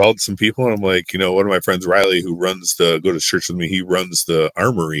I called some people, and I'm like, one of my friends, Riley, who go to church with me, he runs the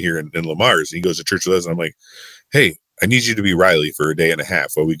armory here in Lamar's. He goes to church with us, and I'm like, hey, I need you to be Riley for a day and a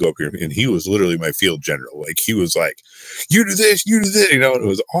half while we go up here. And he was literally my field general. Like, he was like, you do this, you do this. And it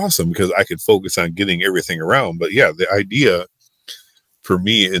was awesome because I could focus on getting everything around. But yeah, the idea for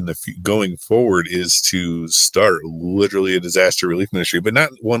me going forward is to start literally a disaster relief ministry, but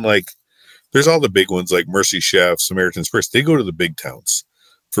not one like, there's all the big ones like Mercy Chef, Samaritan's Purse. They go to the big towns.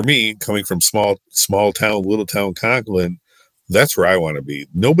 For me, coming from small town, little town Conklin, that's where I want to be.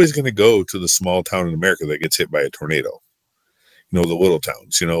 Nobody's going to go to the small town in America that gets hit by a tornado. The little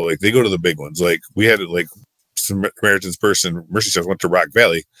towns, like they go to the big ones. Like we had like Samaritan's Purse and Mercy Chef went to Rock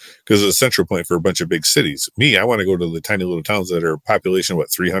Valley because it's a central point for a bunch of big cities. Me, I want to go to the tiny little towns that are population,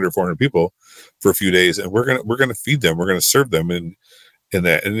 300, 400 people for a few days. And we're going to feed them. We're going to serve them. And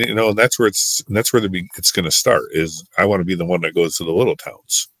that's where it's going to start. Is I want to be the one that goes to the little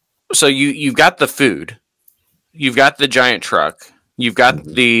towns. So you've got the food, you've got the giant truck, you've got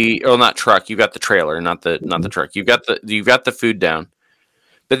not truck, you've got the trailer, not the truck. You've got the food down,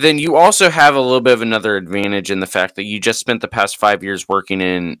 but then you also have a little bit of another advantage in the fact that you just spent the past 5 years working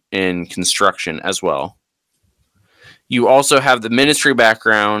in construction as well. You also have the ministry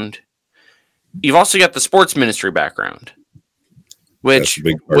background. You've also got the sports ministry background. Which,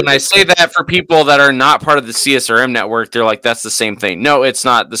 when I say that for people that are not part of the CSRM network, they're like, that's the same thing. No, it's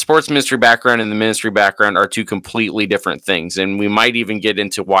not. The sports ministry background and the ministry background are two completely different things. And we might even get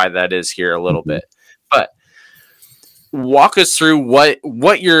into why that is here a little bit. But walk us through what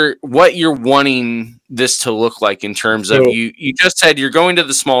you're wanting this to look like in terms of you just said you're going to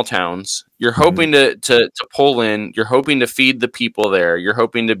the small towns. You're hoping to pull in. You're hoping to feed the people there. You're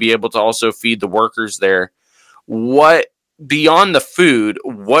hoping to be able to also feed the workers there. Beyond the food,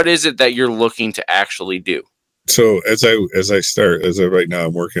 what is it that you're looking to actually do? So as I right now,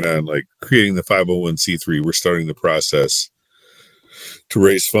 I'm working on like creating the 501c3. We're starting the process to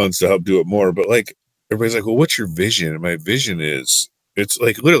raise funds to help do it more. But like everybody's like, well, what's your vision? And my vision is, it's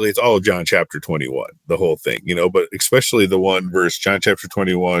like literally it's all John chapter 21, the whole thing, but especially the one verse, John chapter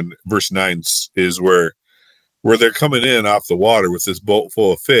 21, verse 9 is where they're coming in off the water with this boat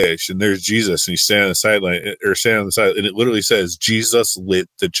full of fish, and there's Jesus, and he's standing on the sideline, and it literally says, Jesus lit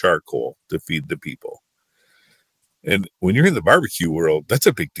the charcoal to feed the people. And when you're in the barbecue world, that's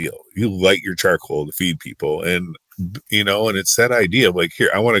a big deal. You light your charcoal to feed people. And and it's that idea of like,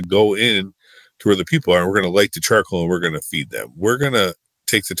 here, I want to go in to where the people are, and we're going to light the charcoal and we're going to feed them. We're going to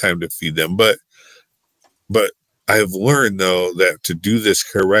take the time to feed them. But I have learned, though, that to do this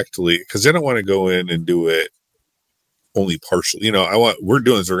correctly, because I don't want to go in and do it only partially. We're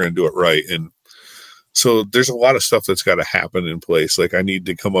doing this, we're going to do it right. And so there's a lot of stuff that's got to happen in place. Like, I need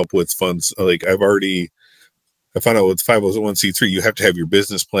to come up with funds. Like, I found out with 501c3, you have to have your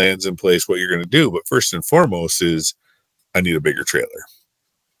business plans in place, what you're going to do. But first and foremost is I need a bigger trailer.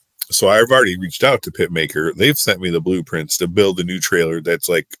 So I've already reached out to Pitmaker. They've sent me the blueprints to build a new trailer that's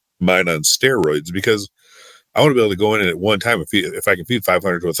like mine on steroids, because I want to be able to go in at one time. If I can feed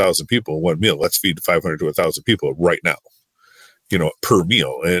 500 to 1,000 people in one meal, let's feed 500 to 1,000 people right now, per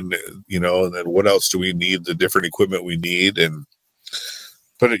meal. And, and then what else do we need? The different equipment we need.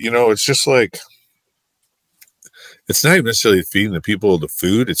 But it's just like, it's not even necessarily feeding the people the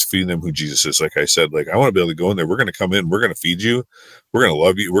food. It's feeding them who Jesus is. Like I said, like, I want to be able to go in there. We're going to come in. We're going to feed you. We're going to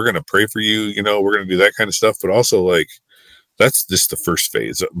love you. We're going to pray for you. We're going to do that kind of stuff. But also, like, that's just the first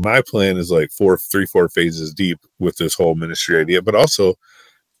phase. My plan is like 4 phases deep with this whole ministry idea. But also,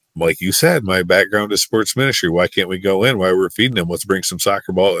 like you said, my background is sports ministry. Why can't we go in while we're feeding them? Let's bring some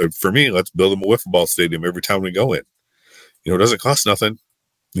soccer ball. For me, let's build them a Wiffleball stadium every time we go in. It doesn't cost nothing.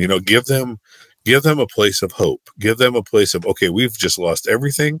 Give them a place of hope. Give them a place of, okay, we've just lost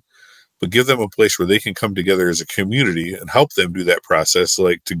everything, but give them a place where they can come together as a community and help them do that process,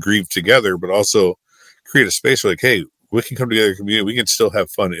 like to grieve together, but also create a space where, like, hey, we can come together as a community. We can still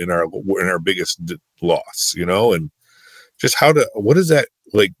have fun in our biggest loss, and just what is that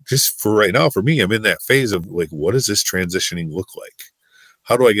like? Just for right now, for me, I'm in that phase of like, what does this transitioning look like?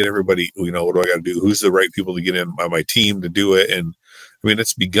 How do I get everybody? What do I got to do? Who's the right people to get in on my team to do it? And I mean,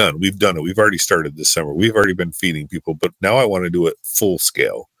 it's begun. We've done it. We've already started this summer. We've already been feeding people, but now I want to do it full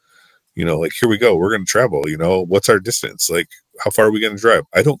scale. Like, here we go. We're going to travel. What's our distance? Like, how far are we going to drive?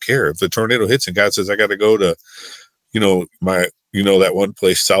 I don't care if the tornado hits and God says I got to go to, that one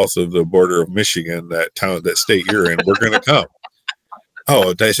place south of the border of Michigan, that town, that state you're in. We're going to come.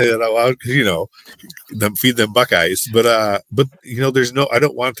 Oh, did I say that out loud? Them feed them Buckeyes, but I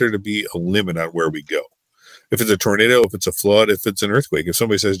don't want there to be a limit on where we go. If it's a tornado, if it's a flood, if it's an earthquake, if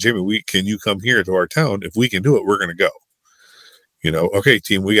somebody says, Jamie, can you come here to our town? If we can do it, we're going to go. Okay,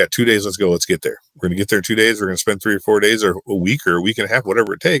 team, we got 2 days. Let's go. Let's get there. We're going to get there in 2 days. We're going to spend 3 or 4 days or a week and a half,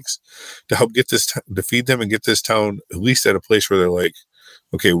 whatever it takes to help get this, to feed them and get this town at least at a place where they're like,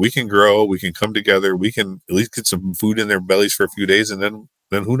 okay, we can grow, we can come together, we can at least get some food in their bellies for a few days, and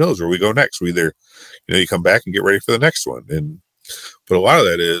then who knows where we go next. We either, you come back and get ready for the next one. But a lot of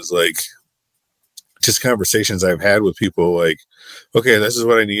that is like just conversations I've had with people like, okay, this is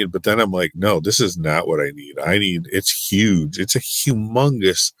what I need. But then I'm like, no, this is not what I need. It's huge. It's a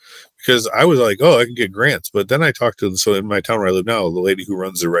humongous, because I was like, oh, I can get grants. But then I talked to, so in my town where I live now, the lady who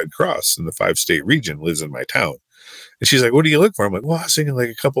runs the Red Cross in the 5-state region lives in my town. And she's like, what do you look for? I'm like, well, I was thinking like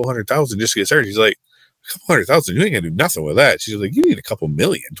a couple $100,000 just to get started. She's like, a couple $100,000, you ain't gonna do nothing with that. She's like, you need a couple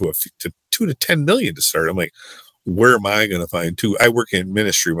million to 2 to 10 million to start. I'm like, where am I going to find I work in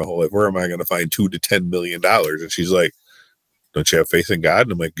ministry my whole life. Where am I going to find $2 to 10 million? And she's like, don't you have faith in God?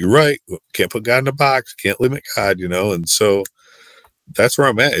 And I'm like, you're right. Can't put God in a box. Can't limit God, And so that's where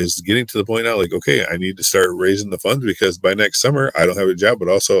I'm at, is getting to the point now, like, okay, I need to start raising the funds, because by next summer, I don't have a job, but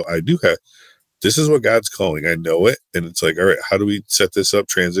also I do have, this is what God's calling. I know it. And it's like, all right, how do we set this up,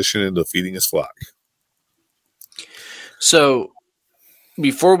 transition into feeding his flock? So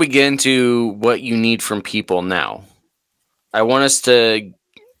before we get into what you need from people now, I want us to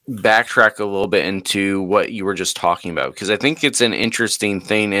backtrack a little bit into what you were just talking about, because I think it's an interesting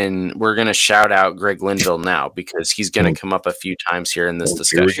thing, and we're going to shout out Greg Linville now, because he's going to come up a few times here in this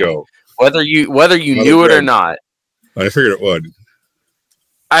discussion. Here we go. Whether you knew it or not. I figured it would.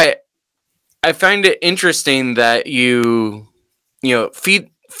 I find it interesting that you feed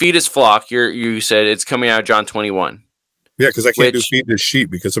his flock. You said it's coming out of John 21. Yeah, because I can't do feed the sheep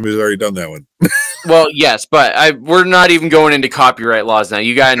because somebody's already done that one. Well, yes, but we're not even going into copyright laws now.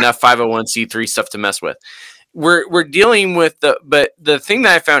 You got enough 501c3 stuff to mess with. We're dealing with but the thing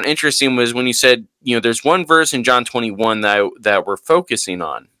that I found interesting was when you said, there's one verse in John 21 that we're focusing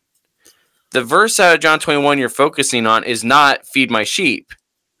on. The verse out of John 21 you're focusing on is not feed my sheep.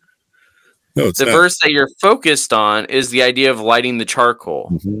 No, it's the not. Verse that you're focused on is the idea of lighting the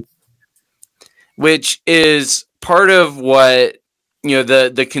charcoal, which is part of what,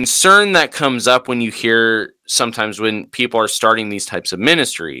 the concern that comes up when you hear sometimes when people are starting these types of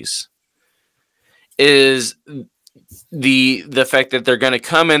ministries is the fact that they're going to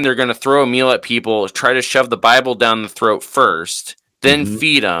come in, they're going to throw a meal at people, try to shove the Bible down the throat first, then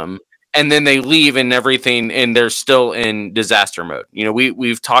feed them, and then they leave and everything, and they're still in disaster mode. You know,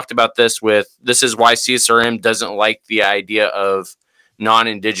 we've talked about this this is why CSRM doesn't like the idea of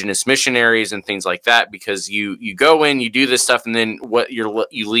non-indigenous missionaries and things like that, because you go in, you do this stuff, and then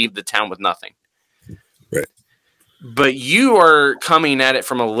you leave the town with nothing. Right. But you are coming at it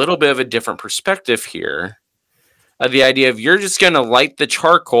from a little bit of a different perspective here. The idea of you're just going to light the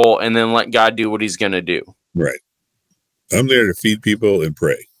charcoal and then let God do what he's going to do. Right. I'm there to feed people and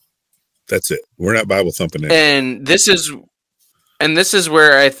pray. That's it. We're not Bible thumping it. And this is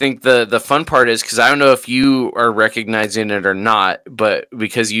where I think the fun part is, because I don't know if you are recognizing it or not, but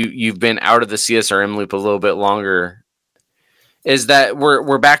because you've been out of the CSRM loop a little bit longer, is that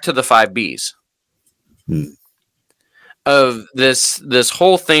we're back to the 5 Bs. Of this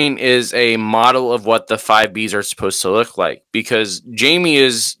whole thing is a model of what the 5 Bs are supposed to look like, because Jamie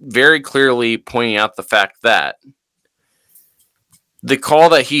is very clearly pointing out the fact that the call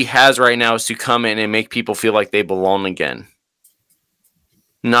that he has right now is to come in and make people feel like they belong again,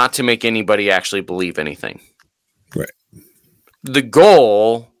 not to make anybody actually believe anything. Right. The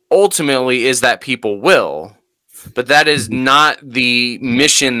goal ultimately is that people will, but that is not the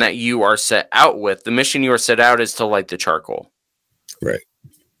mission that you are set out with. The mission you are set out is to light the charcoal. Right.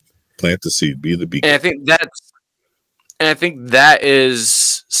 Plant the seed, be the beacon. And I think that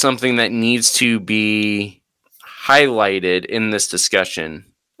is something that needs to be highlighted in this discussion,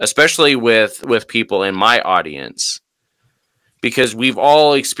 especially with people in my audience, because we've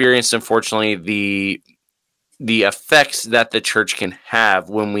all experienced, unfortunately, the effects that the church can have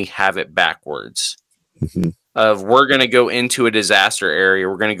when we have it backwards. Of we're going to go into a disaster area,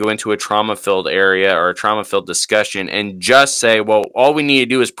 we're going to go into a trauma-filled area or a trauma-filled discussion and just say, well, all we need to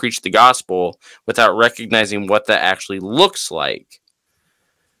do is preach the gospel, without recognizing what that actually looks like.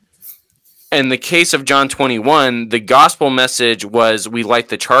 In the case of John 21, the gospel message was, we light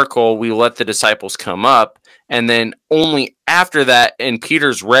the charcoal, we let the disciples come up, and then only after that, and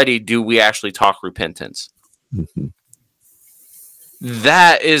Peter's ready, do we actually talk repentance.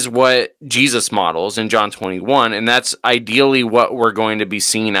 That is what Jesus models in John 21, and that's ideally what we're going to be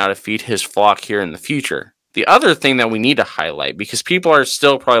seeing out of Feed His Flock here in the future. The other thing that we need to highlight, because people are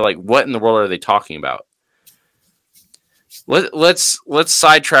still probably like, what in the world are they talking about? Let's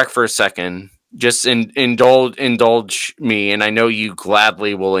sidetrack for a second. Just indulge me, and I know you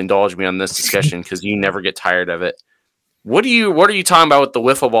gladly will indulge me on this discussion because you never get tired of it. What are you talking about with the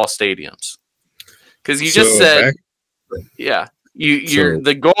Wiffleball stadiums? Because you just said, yeah,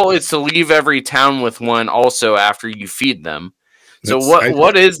 the goal is to leave every town with one also after you feed them. So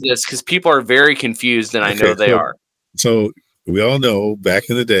what is this? Because people are very confused, and I know they are. So we all know back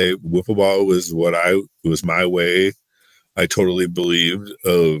in the day, Wiffleball was my way. I totally believed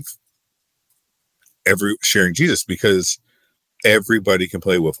of sharing Jesus, because everybody can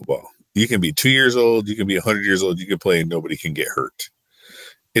play wiffle ball. You can be 2 years old, you can be 100 years old, you can play and nobody can get hurt.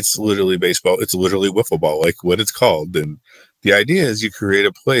 It's literally baseball. It's literally wiffle ball, like what it's called. And the idea is you create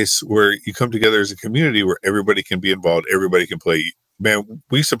a place where you come together as a community where everybody can be involved, everybody can play. Man,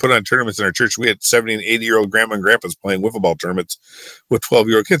 we used to put on tournaments in our church. We had 70 and 80-year-old grandma and grandpas playing wiffle ball tournaments with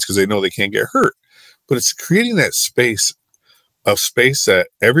 12-year-old kids because they know they can't get hurt. But it's creating that space that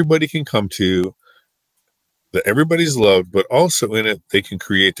everybody can come to, that everybody's loved, but also in it, they can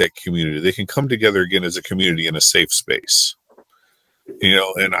create that community. They can come together again as a community in a safe space. You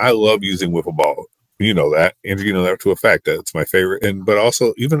know, and I love using wiffle ball. You know that, Andrew, you know that to a fact. That's my favorite. But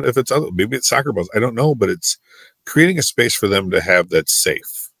also, even if it's other, maybe it's soccer balls, I don't know, but it's creating a space for them to have that's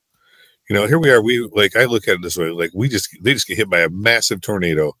safe. You know, here we are. I look at it this way, like they just get hit by a massive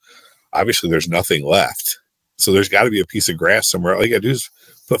tornado. Obviously, there's nothing left. So there's got to be a piece of grass somewhere. All you got to do is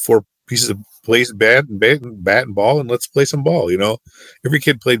put 4 pieces of bat and ball, and let's play some ball. You know, every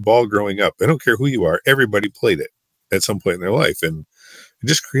kid played ball growing up. I don't care who you are. Everybody played it at some point in their life. And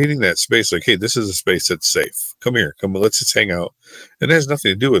just creating that space, like, hey, this is a space that's safe. Come here, let's just hang out. And it has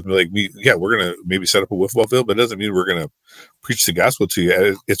nothing to do with me. Yeah, we're gonna maybe set up a wiffle ball field, but it doesn't mean we're gonna preach the gospel to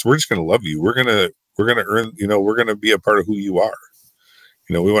you. We're just gonna love you. We're gonna earn. You know, we're gonna be a part of who you are.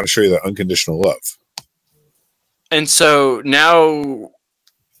 You know, we want to show you that unconditional love. And so now,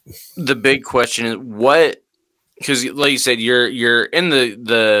 the big question is what? Because, like you said, you're in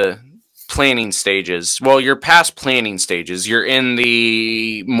the planning stages. Well, you're past planning stages. You're in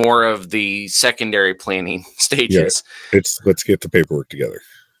the more of the secondary planning stages. Yeah, let's get the paperwork together.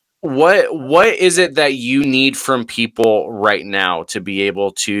 What is it that you need from people right now to be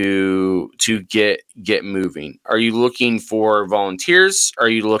able to get moving? Are you looking for volunteers? Are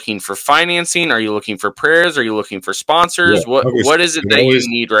you looking for financing? Are you looking for prayers? Are you looking for sponsors? What is it that you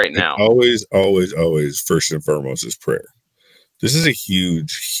need right now? Always, first and foremost is prayer. this is a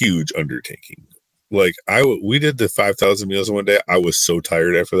huge undertaking. Like we did the 5,000 meals in one day. I was so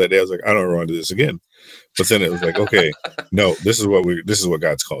tired after that day. I was like, I don't want to do this again. But then it was like, okay, no, this is what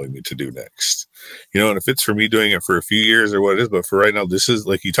God's calling me to do next. And if it's for me doing it for a few years or what it is, but for right now, this is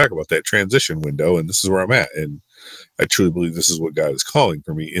like you talk about that transition window, and this is where I'm at. And I truly believe this is what God is calling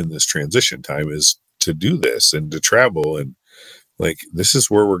for me in this transition time, is to do this and to travel. And like, this is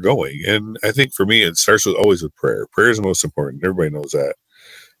where we're going. And I think for me, it starts always with prayer. Prayer is the most important. Everybody knows that,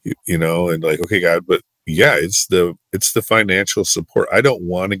 and like, okay, God, but yeah, it's the financial support. I don't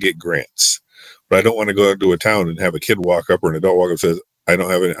want to get grants, but I don't want to go into a town and have a kid walk up or an adult walk up and says, I don't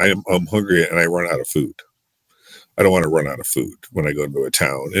have any, I'm hungry and I run out of food. I don't want to run out of food when I go into a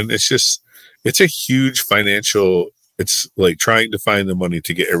town. And it's a huge financial, it's like trying to find the money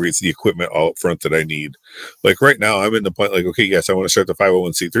to get the equipment all up front that I need. Like right now, I'm in the point like, okay, yes, I want to start the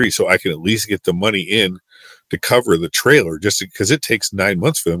 501c3 so I can at least get the money in to cover the trailer, just because it takes 9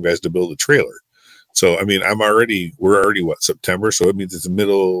 months for them guys to build a trailer. So, I mean, we're already September. So it means it's the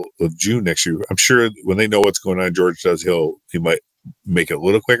middle of June next year. I'm sure when they know what's going on, George does, he might make it a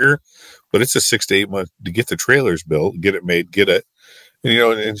little quicker, but it's a 6 to 8 months to get the trailers built, get it made, get it. And,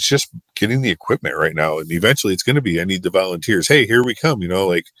 and it's just getting the equipment right now. And eventually it's going to be, I need the volunteers. Hey, here we come.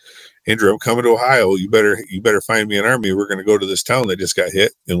 Like, Andrew, I'm coming to Ohio. You better find me an army. We're going to go to this town that just got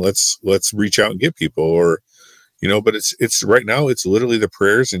hit, and let's reach out and get people. Or, but it's right now, it's literally the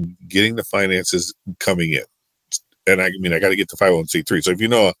prayers and getting the finances coming in. And I mean, I got to get the 501c3. So if you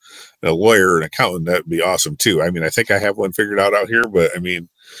know a lawyer or an accountant, that'd be awesome too. I mean, I think I have one figured out here, but I mean,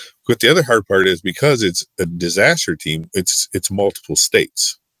 but the other hard part is because it's a disaster team, it's multiple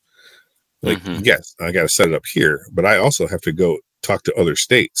states. Like, yes, I got to set it up here, but I also have to go talk to other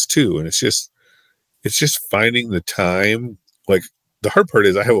states too. And it's just finding the time. Like, the hard part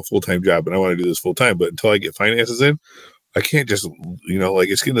is I have a full-time job and I want to do this full time, but until I get finances in, I can't just, like,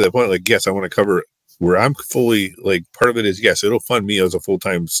 it's getting to that point. Like, yes, I want to cover where I'm fully, like, part of it is, yes, it'll fund me as a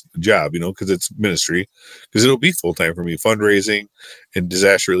full-time job, because it's ministry, because it'll be full-time for me, fundraising and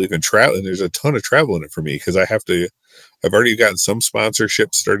disaster relief and travel. And there's a ton of travel in it for me, because I've already gotten some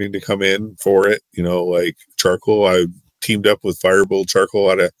sponsorships starting to come in for it, like charcoal. I teamed up with Firebull Charcoal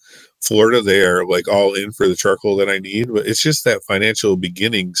out of Florida. They are like all in for the charcoal that I need, but it's just that financial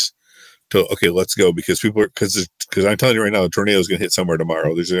beginnings to, okay, let's go, because because I'm telling you right now, a tornado is going to hit somewhere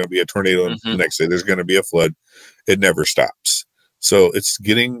tomorrow. There's going to be a tornado the next day. There's going to be a flood. It never stops. So it's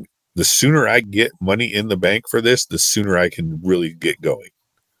the sooner I get money in the bank for this, the sooner I can really get going,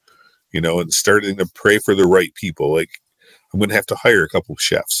 and starting to pray for the right people. Like, I'm going to have to hire a couple of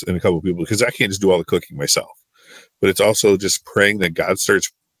chefs and a couple of people, because I can't just do all the cooking myself. But it's also just praying that God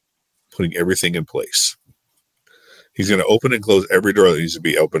starts putting everything in place. He's going to open and close every door that needs to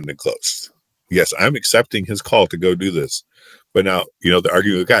be opened and closed. Yes, I'm accepting his call to go do this. But now, the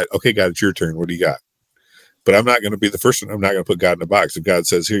argument with God, okay, God, it's your turn. What do you got? But I'm not going to be the first one. I'm not going to put God in a box. If God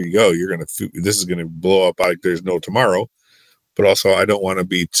says, here you go, this is going to blow up like there's no tomorrow. But also, I don't want to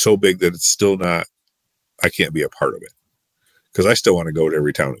be so big that it's still not, I can't be a part of it. Because I still want to go to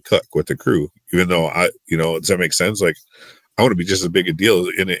every town and cook with the crew, even though does that make sense? Like, I want to be just as big a deal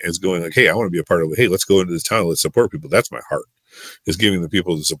in it as going like, hey, I want to be a part of it. Hey, let's go into this town. Let's support people. That's my heart, is giving the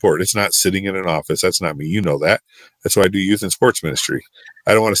people the support. It's not sitting in an office. That's not me. You know that. That's why I do youth and sports ministry.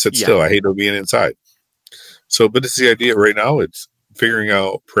 I don't want to sit still. I hate being inside. So, but it's the idea right now. It's figuring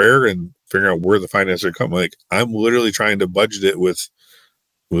out prayer and figuring out where the finances are coming. Like, I'm literally trying to budget it with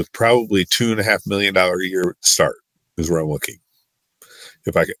probably $2.5 million a year start is where I'm looking.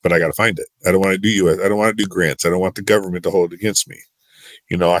 But I got to find it. I don't want to do US. I don't want to do grants. I don't want the government to hold it against me.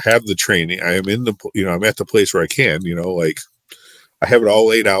 I have the training. I am in the, I'm at the place where I can, like, I have it all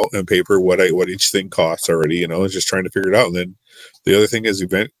laid out on paper, what each thing costs already, it's just trying to figure it out. And then the other thing is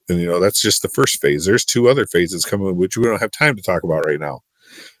event. And, that's just the first phase. There's 2 other phases coming, which we don't have time to talk about right now,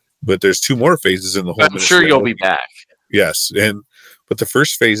 but there's 2 more phases in the whole. I'm sure you'll be back. Yes. But the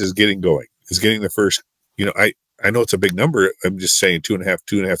first phase is getting going, is getting the first, I know it's a big number. I'm just saying 3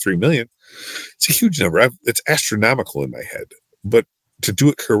 million. It's a huge number. It's astronomical in my head, but to do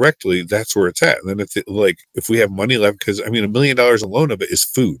it correctly, that's where it's at. And then if we have money left, because I mean, $1 million alone of it is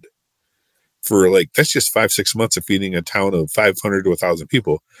food for that's just 5-6 months of feeding a town of 500 to 1,000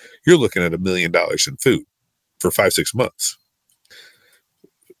 people. You're looking at $1 million in food for 5-6 months.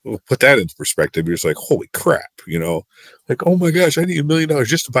 We'll put that into perspective. You're just like, holy crap, like, oh my gosh, I need $1 million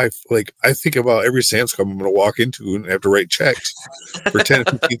just to buy. Like, I think about every Sam's Club I'm going to walk into and have to write checks for $10,000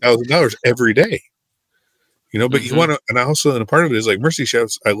 to $15,000 every day. But you want to, and a part of it is like Mercy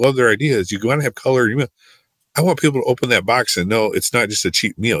Chefs. I love their ideas. You want to have color. I want people to open that box and know it's not just a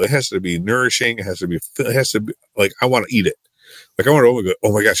cheap meal. It has to be nourishing. It has to be like, I want to eat it. Like I want to go,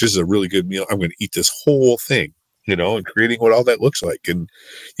 oh my gosh, this is a really good meal. I'm going to eat this whole thing, and creating what all that looks like. And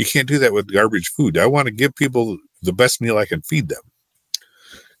you can't do that with garbage food. I want to give people the best meal I can feed them.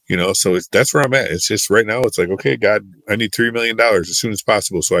 So that's where I'm at. It's just right now, it's like, okay, God, I need $3 million as soon as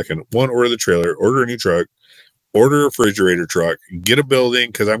possible so I can, order the trailer, order a new truck, order a refrigerator truck, get a building,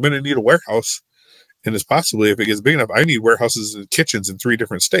 because I'm going to need a warehouse. And it's possibly, if it gets big enough, I need warehouses and kitchens in 3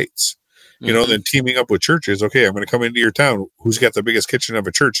 different states. Then teaming up with churches. Okay, I'm going to come into your town. Who's got the biggest kitchen of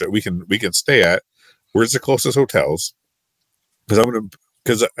a church that we can stay at? Where's the closest hotels?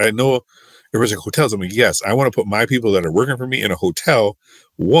 Because I know everybody's like, hotels. I'm like, yes, I want to put my people that are working for me in a hotel.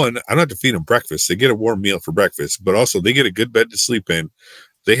 One, I don't have to feed them breakfast. They get a warm meal for breakfast, but also they get a good bed to sleep in.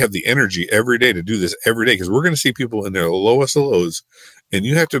 They have the energy every day to do this every day, because we're going to see people in their lowest of lows, and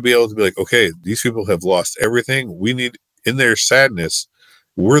you have to be able to be like, okay, these people have lost everything. We need, in their sadness,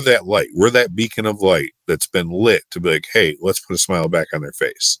 we're that light. We're that beacon of light that's been lit to be like, hey, let's put a smile back on their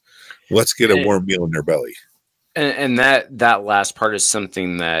face. Let's get a warm meal in their belly. And that last part is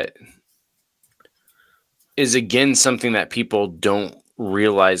something that is, again, something that people don't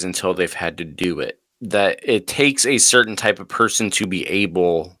realize until they've had to do it. That it takes a certain type of person to be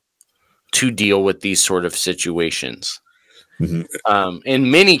able to deal with these sort of situations.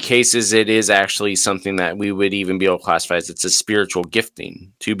 In many cases, it is actually something that we would even be able to classify as it's a spiritual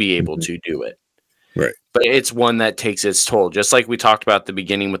gifting to be able to do it. Right. But it's one that takes its toll. Just like we talked about at the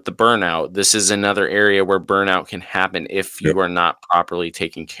beginning with the burnout, this is another area where burnout can happen if you are not properly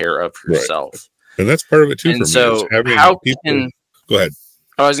taking care of yourself. Right. And that's part of it too. And for so me, go ahead.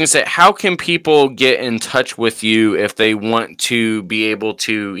 I was going to say, how can people get in touch with you if they want to be able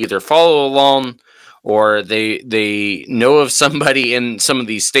to either follow along, or they know of somebody in some of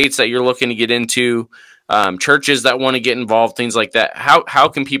these states that you're looking to get into, churches that want to get involved, things like that? How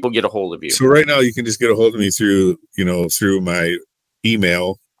can people get a hold of you? So right now you can just get a hold of me through my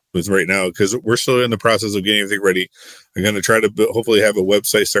email with right now, because we're still in the process of getting everything ready. I'm going to try to hopefully have a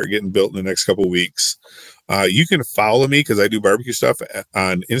website start getting built in the next couple of weeks. You can follow me, because I do barbecue stuff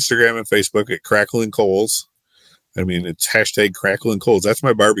on Instagram and Facebook at Crackling Coals. I mean, it's hashtag Crackling Coals. That's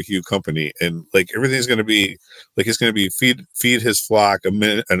my barbecue company. And like everything's going to be like, it's going to be feed his flock,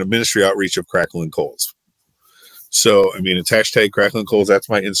 and a ministry outreach of Crackling Coals. So, I mean, it's hashtag Crackling Coals. That's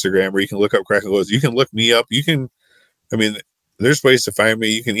my Instagram, where you can look up Crackling Coals. You can look me up. There's ways to find me.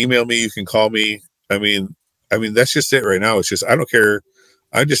 You can email me. You can call me. I mean, that's just it right now. It's just, I don't care.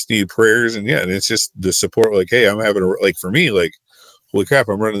 I just need prayers. And it's just the support. Like, hey, I'm having for me, like, holy crap,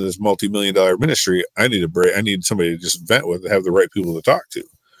 I'm running this multi-million-dollar ministry. I need a break. I need somebody to just vent with, and have the right people to talk to.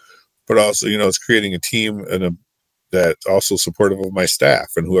 But also, it's creating a team that's also supportive of my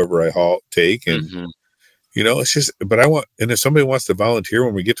staff and whoever I take. And, it's just, but and if somebody wants to volunteer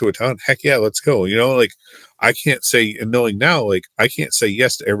when we get to a town, heck yeah, let's go. Like, I can't say, and knowing now, like, I can't say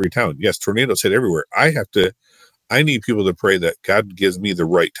yes to every town. Yes, tornadoes hit everywhere. I need people to pray that God gives me the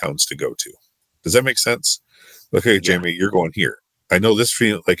right towns to go to. Does that make sense? Okay, Jamie, you're going here. I know this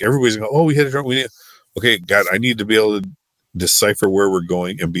feeling, like everybody's going, oh, we hit it. Okay, God, I need to be able to decipher where we're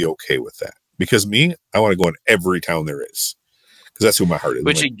going and be okay with that. Because I want to go in every town there is, because that's who my heart is.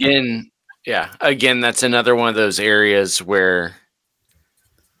 Which again, that's another one of those areas where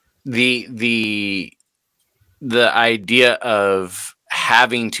the idea of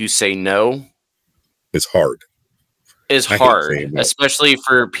having to say no is hard. Especially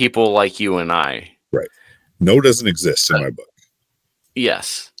for people like you and I. Right. No doesn't exist in my book.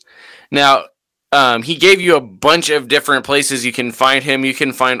 Yes. Now, he gave you a bunch of different places you can find him. You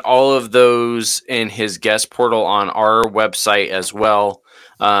can find all of those in his guest portal on our website as well.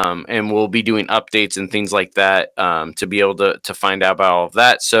 And we'll be doing updates and things like that to be able to find out about all of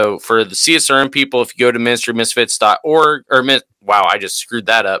that. So for the CSRM people, if you go to ministrymisfits.org, wow, I just screwed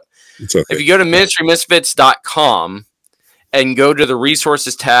that up. It's okay. If you go to ministrymisfits.com and go to the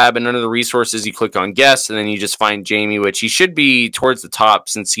resources tab, and under the resources, you click on guests, and then you just find Jamie, which he should be towards the top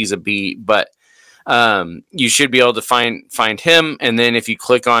since he's a B, but you should be able to find him. And then if you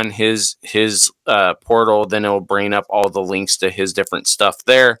click on his portal, then it'll bring up all the links to his different stuff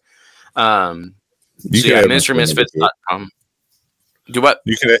there. MrMisfits.com. Do what?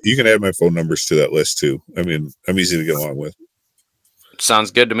 You can add my phone numbers to that list too. I mean, I'm easy to get along with.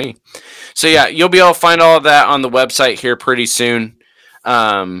 Sounds good to me. So yeah, you'll be able to find all of that on the website here pretty soon.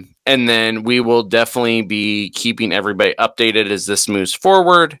 And then we will definitely be keeping everybody updated as this moves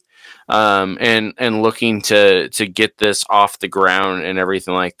forward. And looking to get this off the ground and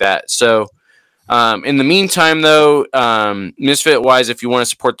everything like that. So in the meantime, though, Misfit wise, if you want to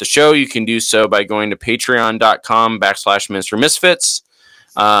support the show, you can do so by going to patreon.com/MrMisfits.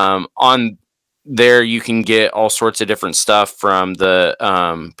 there you can get all sorts of different stuff, from the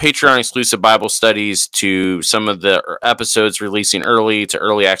Patreon exclusive Bible studies to some of the episodes releasing early, to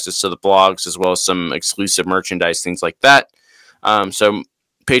early access to the blogs, as well as some exclusive merchandise, things like that. So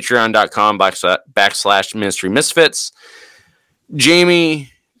patreon.com/ministry misfits.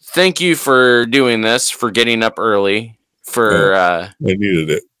 Jamie, thank you for doing this, for getting up early. I needed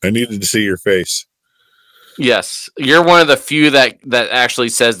it. I needed to see your face. Yes, you're one of the few that actually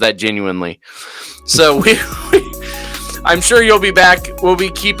says that genuinely. So I'm sure you'll be back. We'll be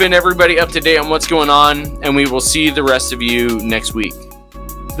keeping everybody up to date on what's going on, and we will see the rest of you next week.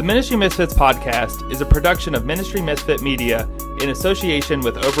 The Ministry Misfits podcast is a production of Ministry Misfit Media in association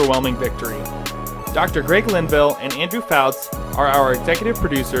with Overwhelming Victory. Dr. Greg Linville and Andrew Fouts are our executive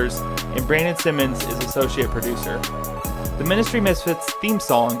producers, and Brandon Simmons is associate producer. The Ministry Misfits theme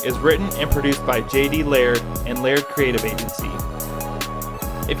song is written and produced by J.D. Laird and Laird Creative Agency.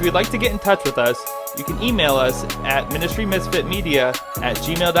 If you would like to get in touch with us, you can email us at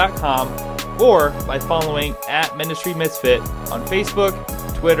ministrymisfitmedia@gmail.com or by following @ministrymisfit on Facebook,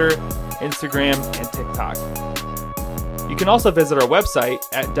 Twitter, Instagram, and TikTok. You can also visit our website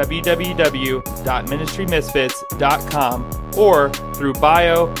at www.ministrymisfits.com or through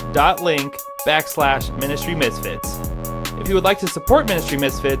bio.link/Ministry Misfits. If you would like to support Ministry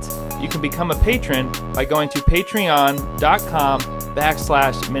Misfits, you can become a patron by going to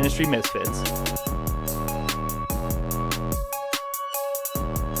patreon.com/Ministry Misfits.